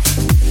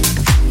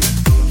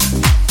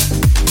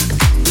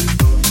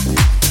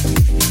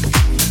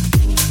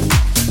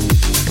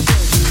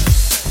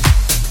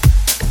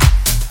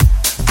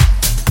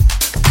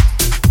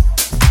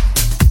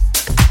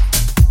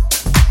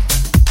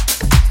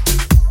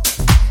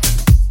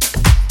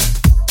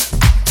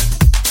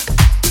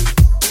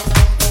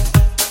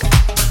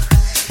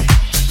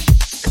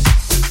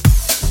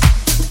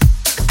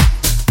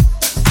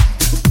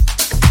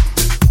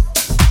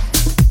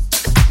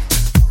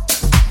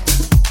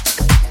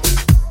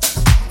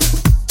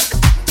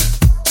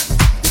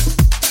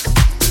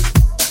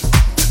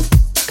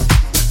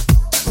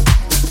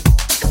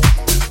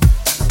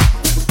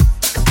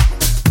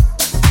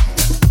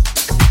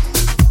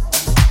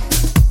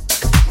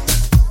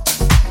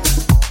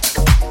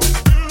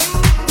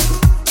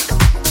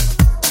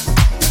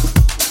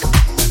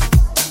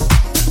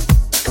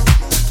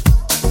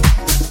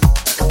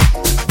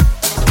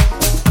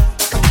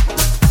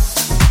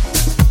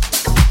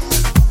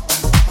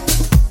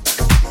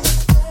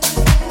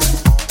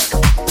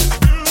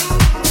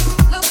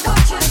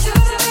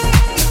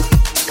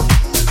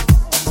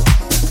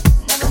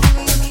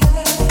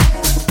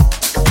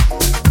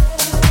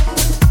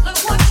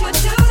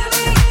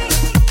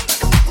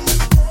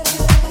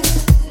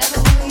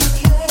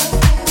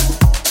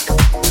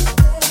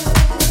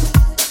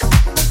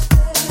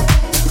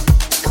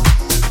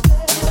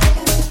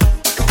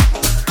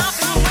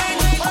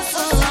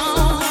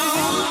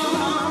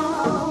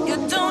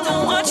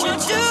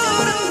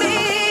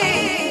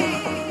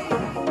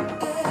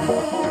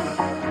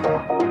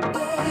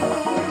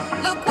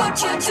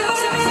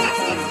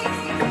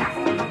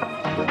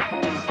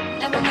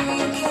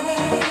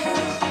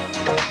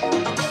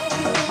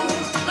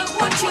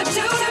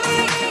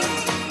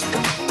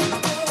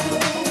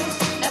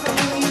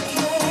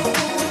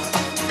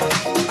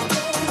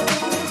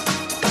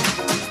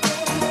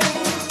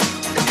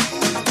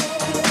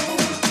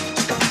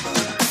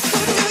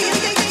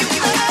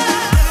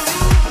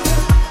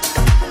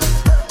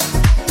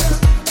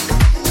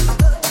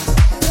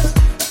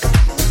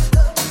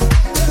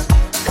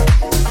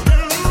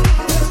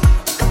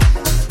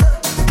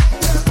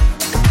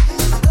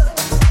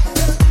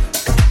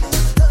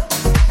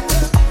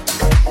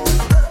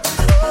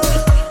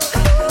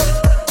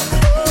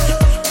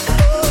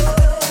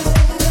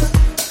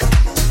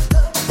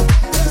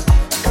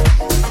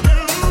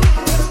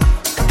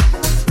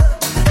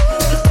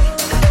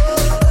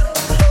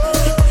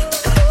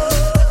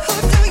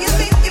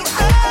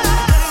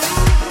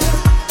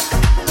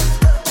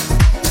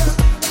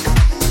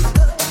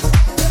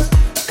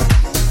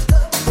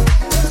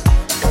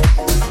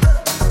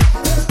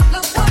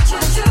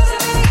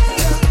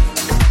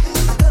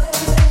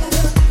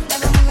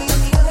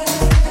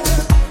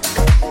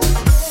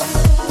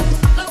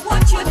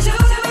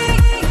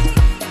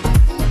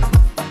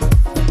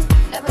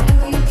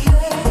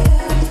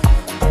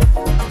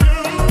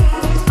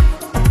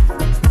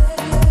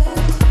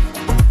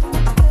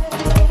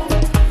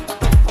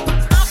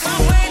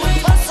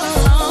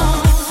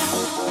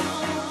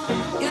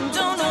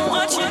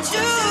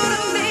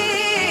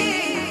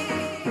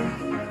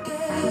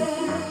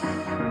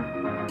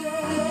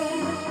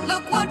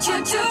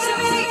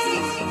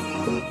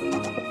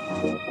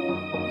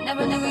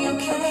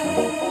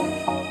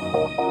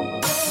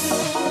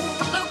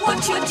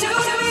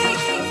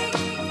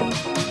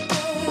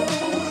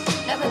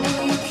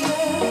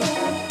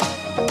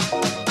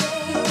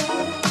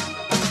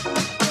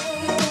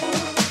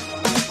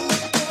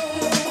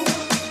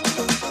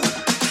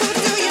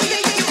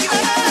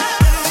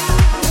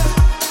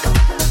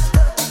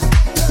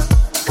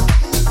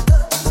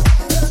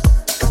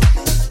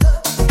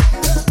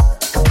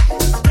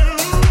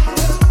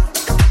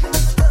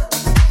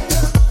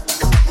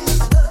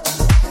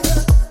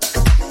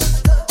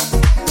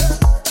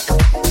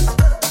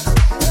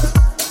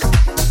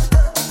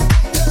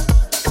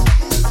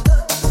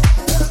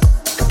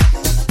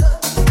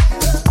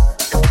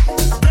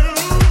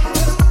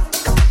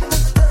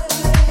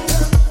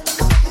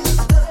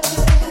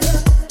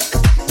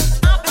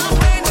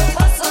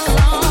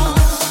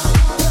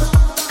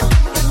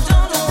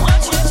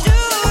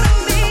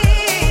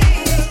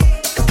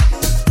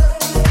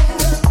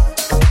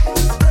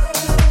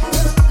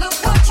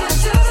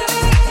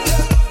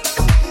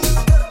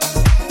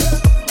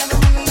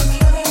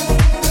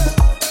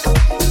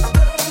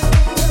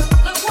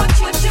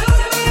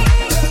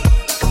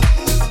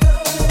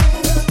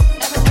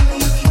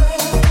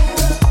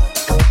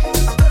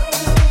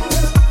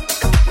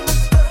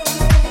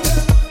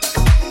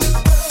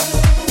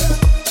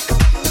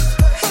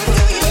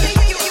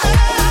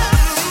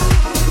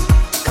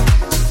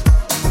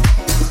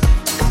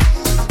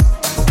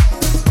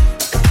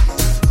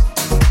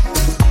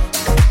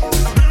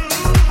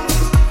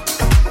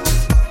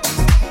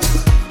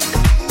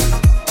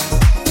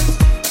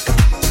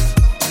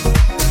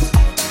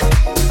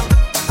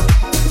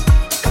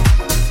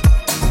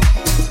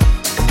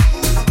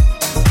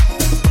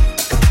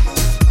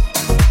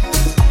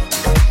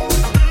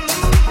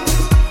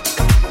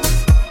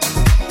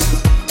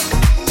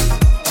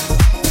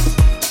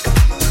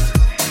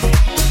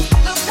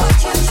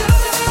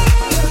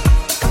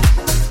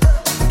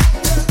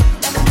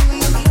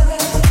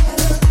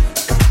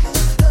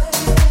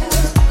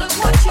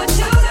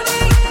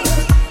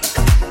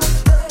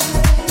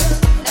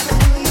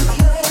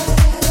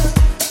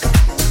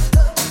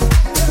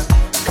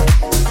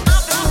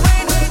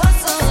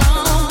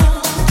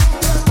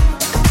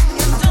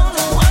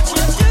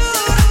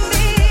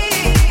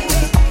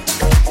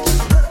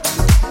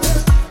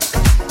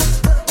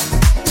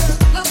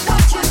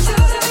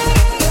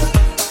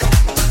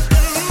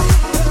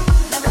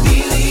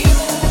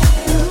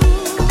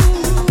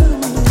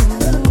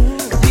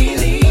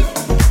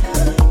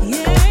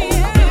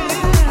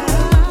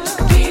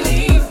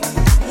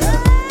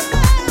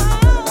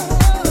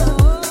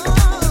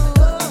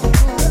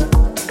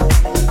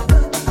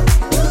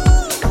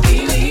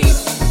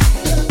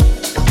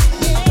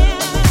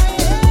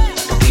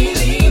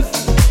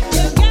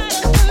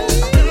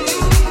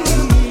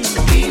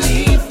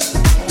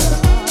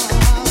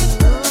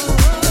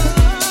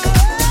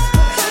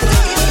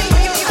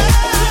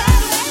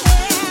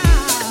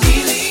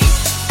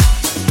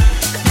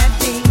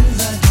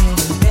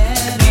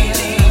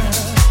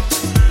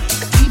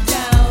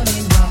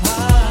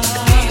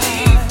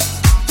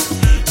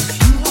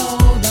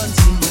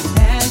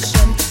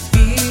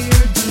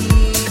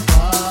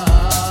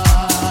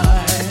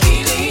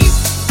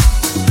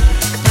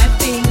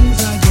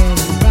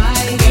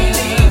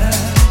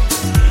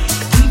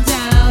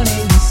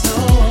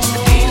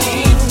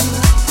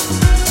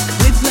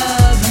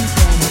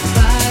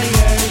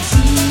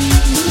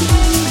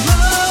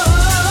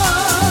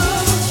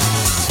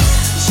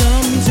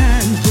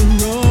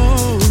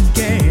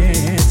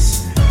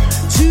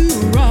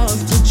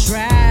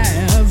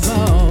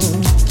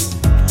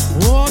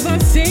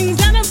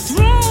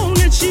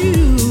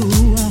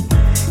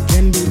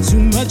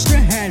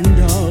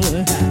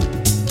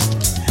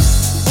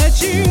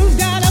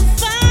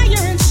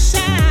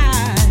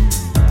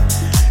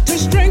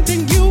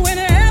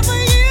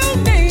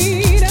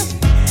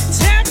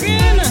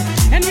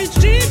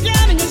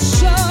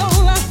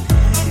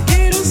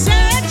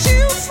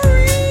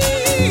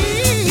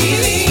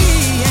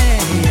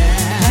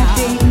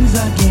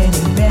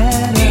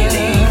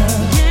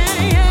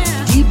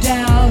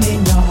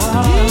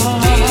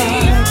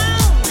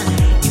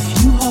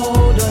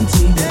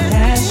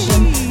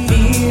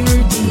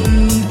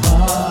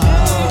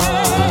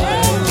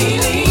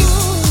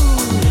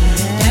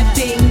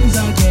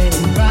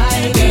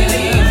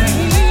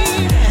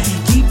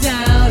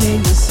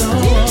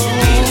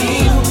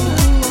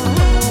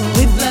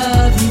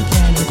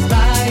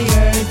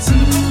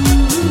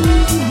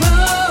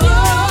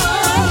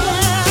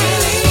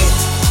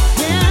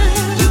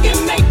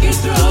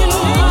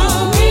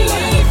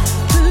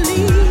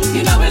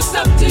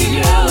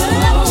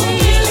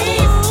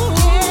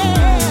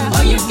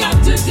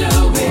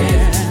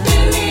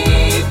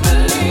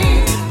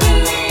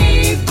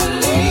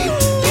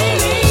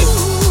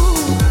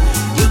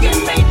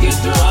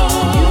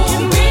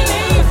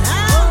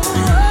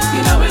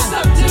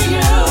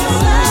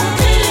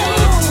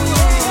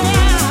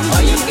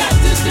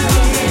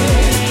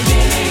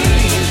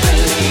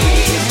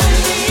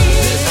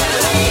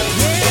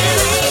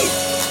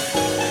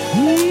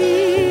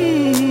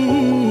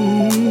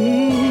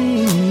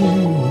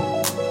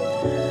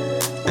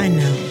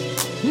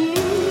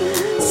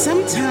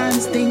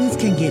 Sometimes things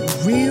can get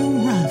real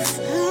rough,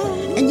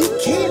 and you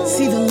can't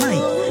see the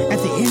light at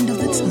the end of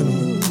the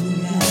tunnel.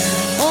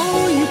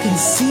 All you can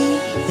see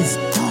is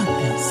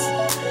darkness.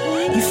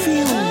 You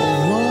feel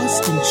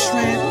lost and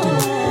trapped,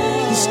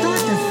 and you start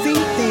to think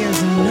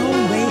there's no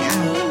way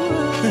out.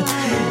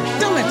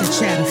 Don't let the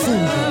chatter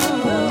fool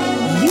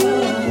you. You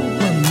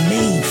were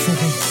made for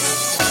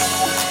this.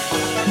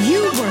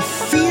 You were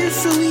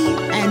fearfully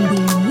and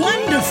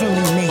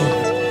wonderfully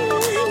made.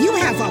 You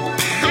have a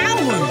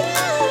power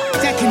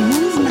that can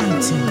move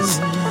mountains.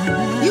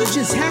 You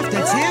just have to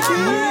tap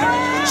in,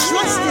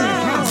 trust in the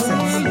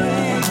process,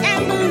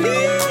 and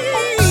believe.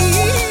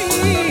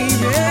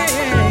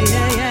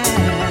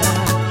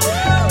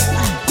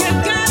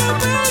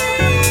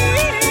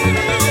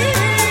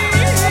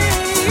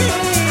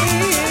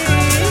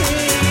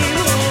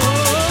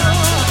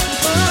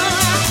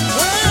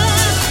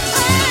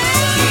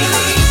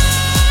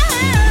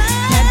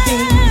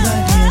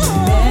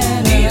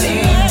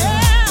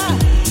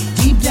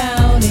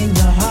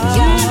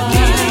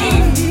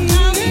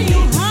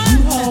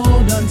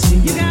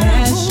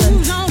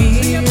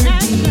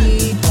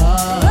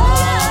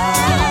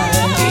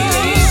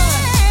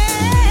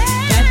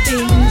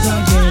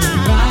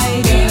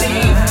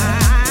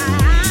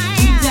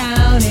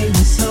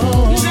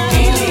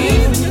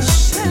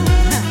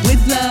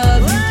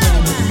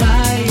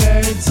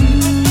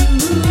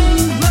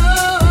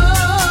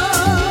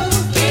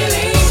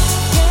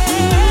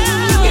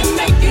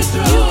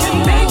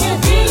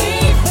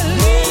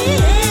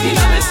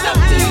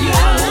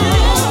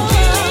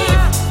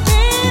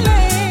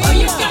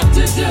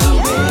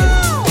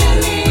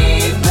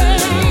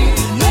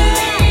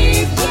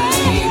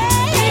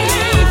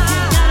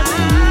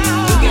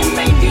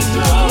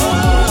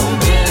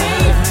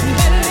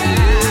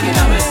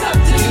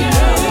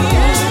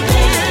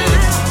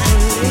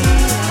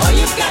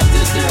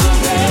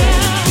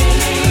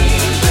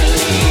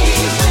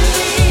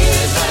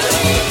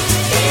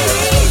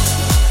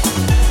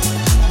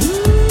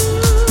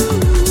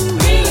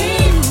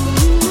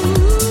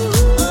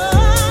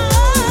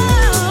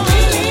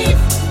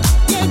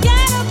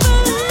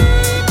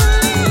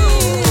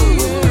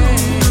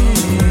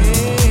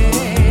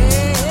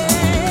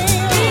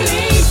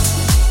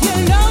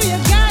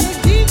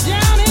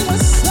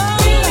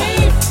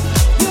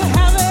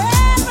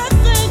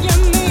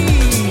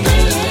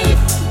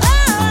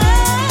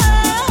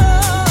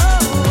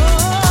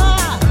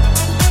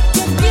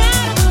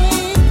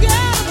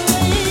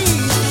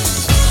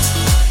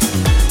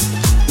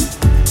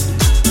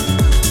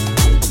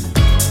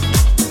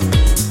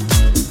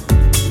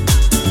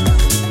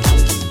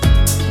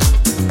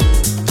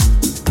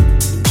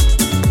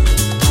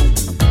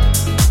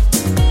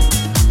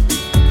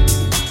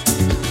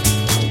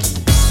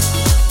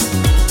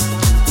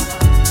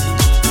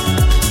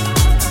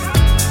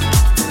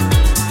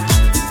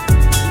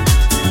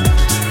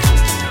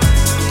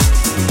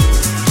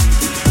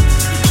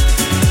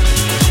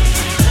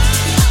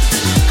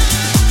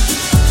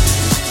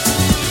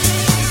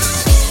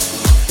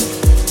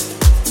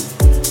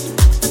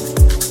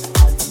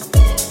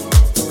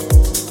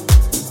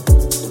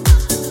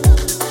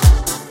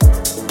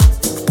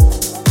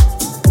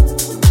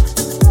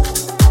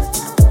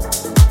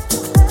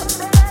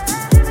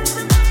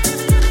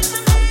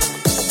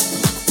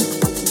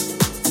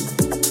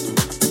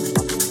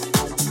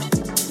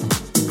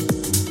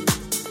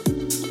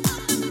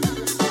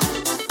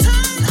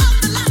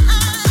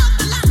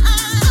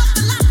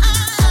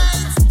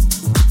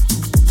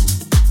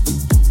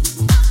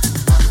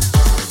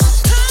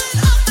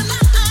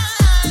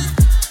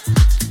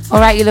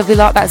 Alright, you lovely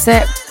lot, that's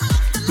it.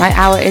 My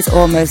hour is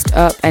almost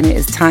up and it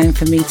is time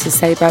for me to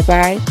say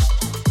bye-bye.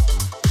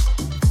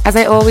 As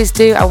I always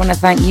do, I want to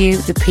thank you,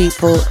 the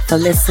people, for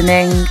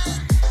listening,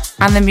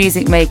 and the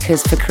music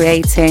makers for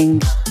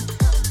creating.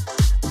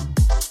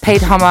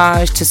 Paid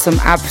homage to some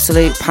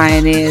absolute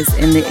pioneers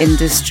in the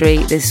industry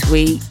this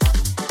week.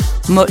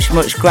 Much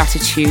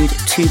gratitude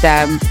to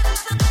them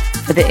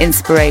for the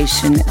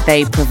inspiration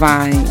they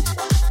provide.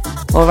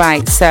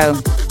 Alright, so,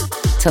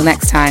 till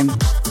next time.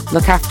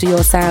 Look after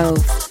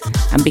yourselves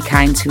and be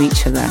kind to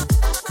each other.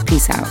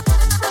 Peace out.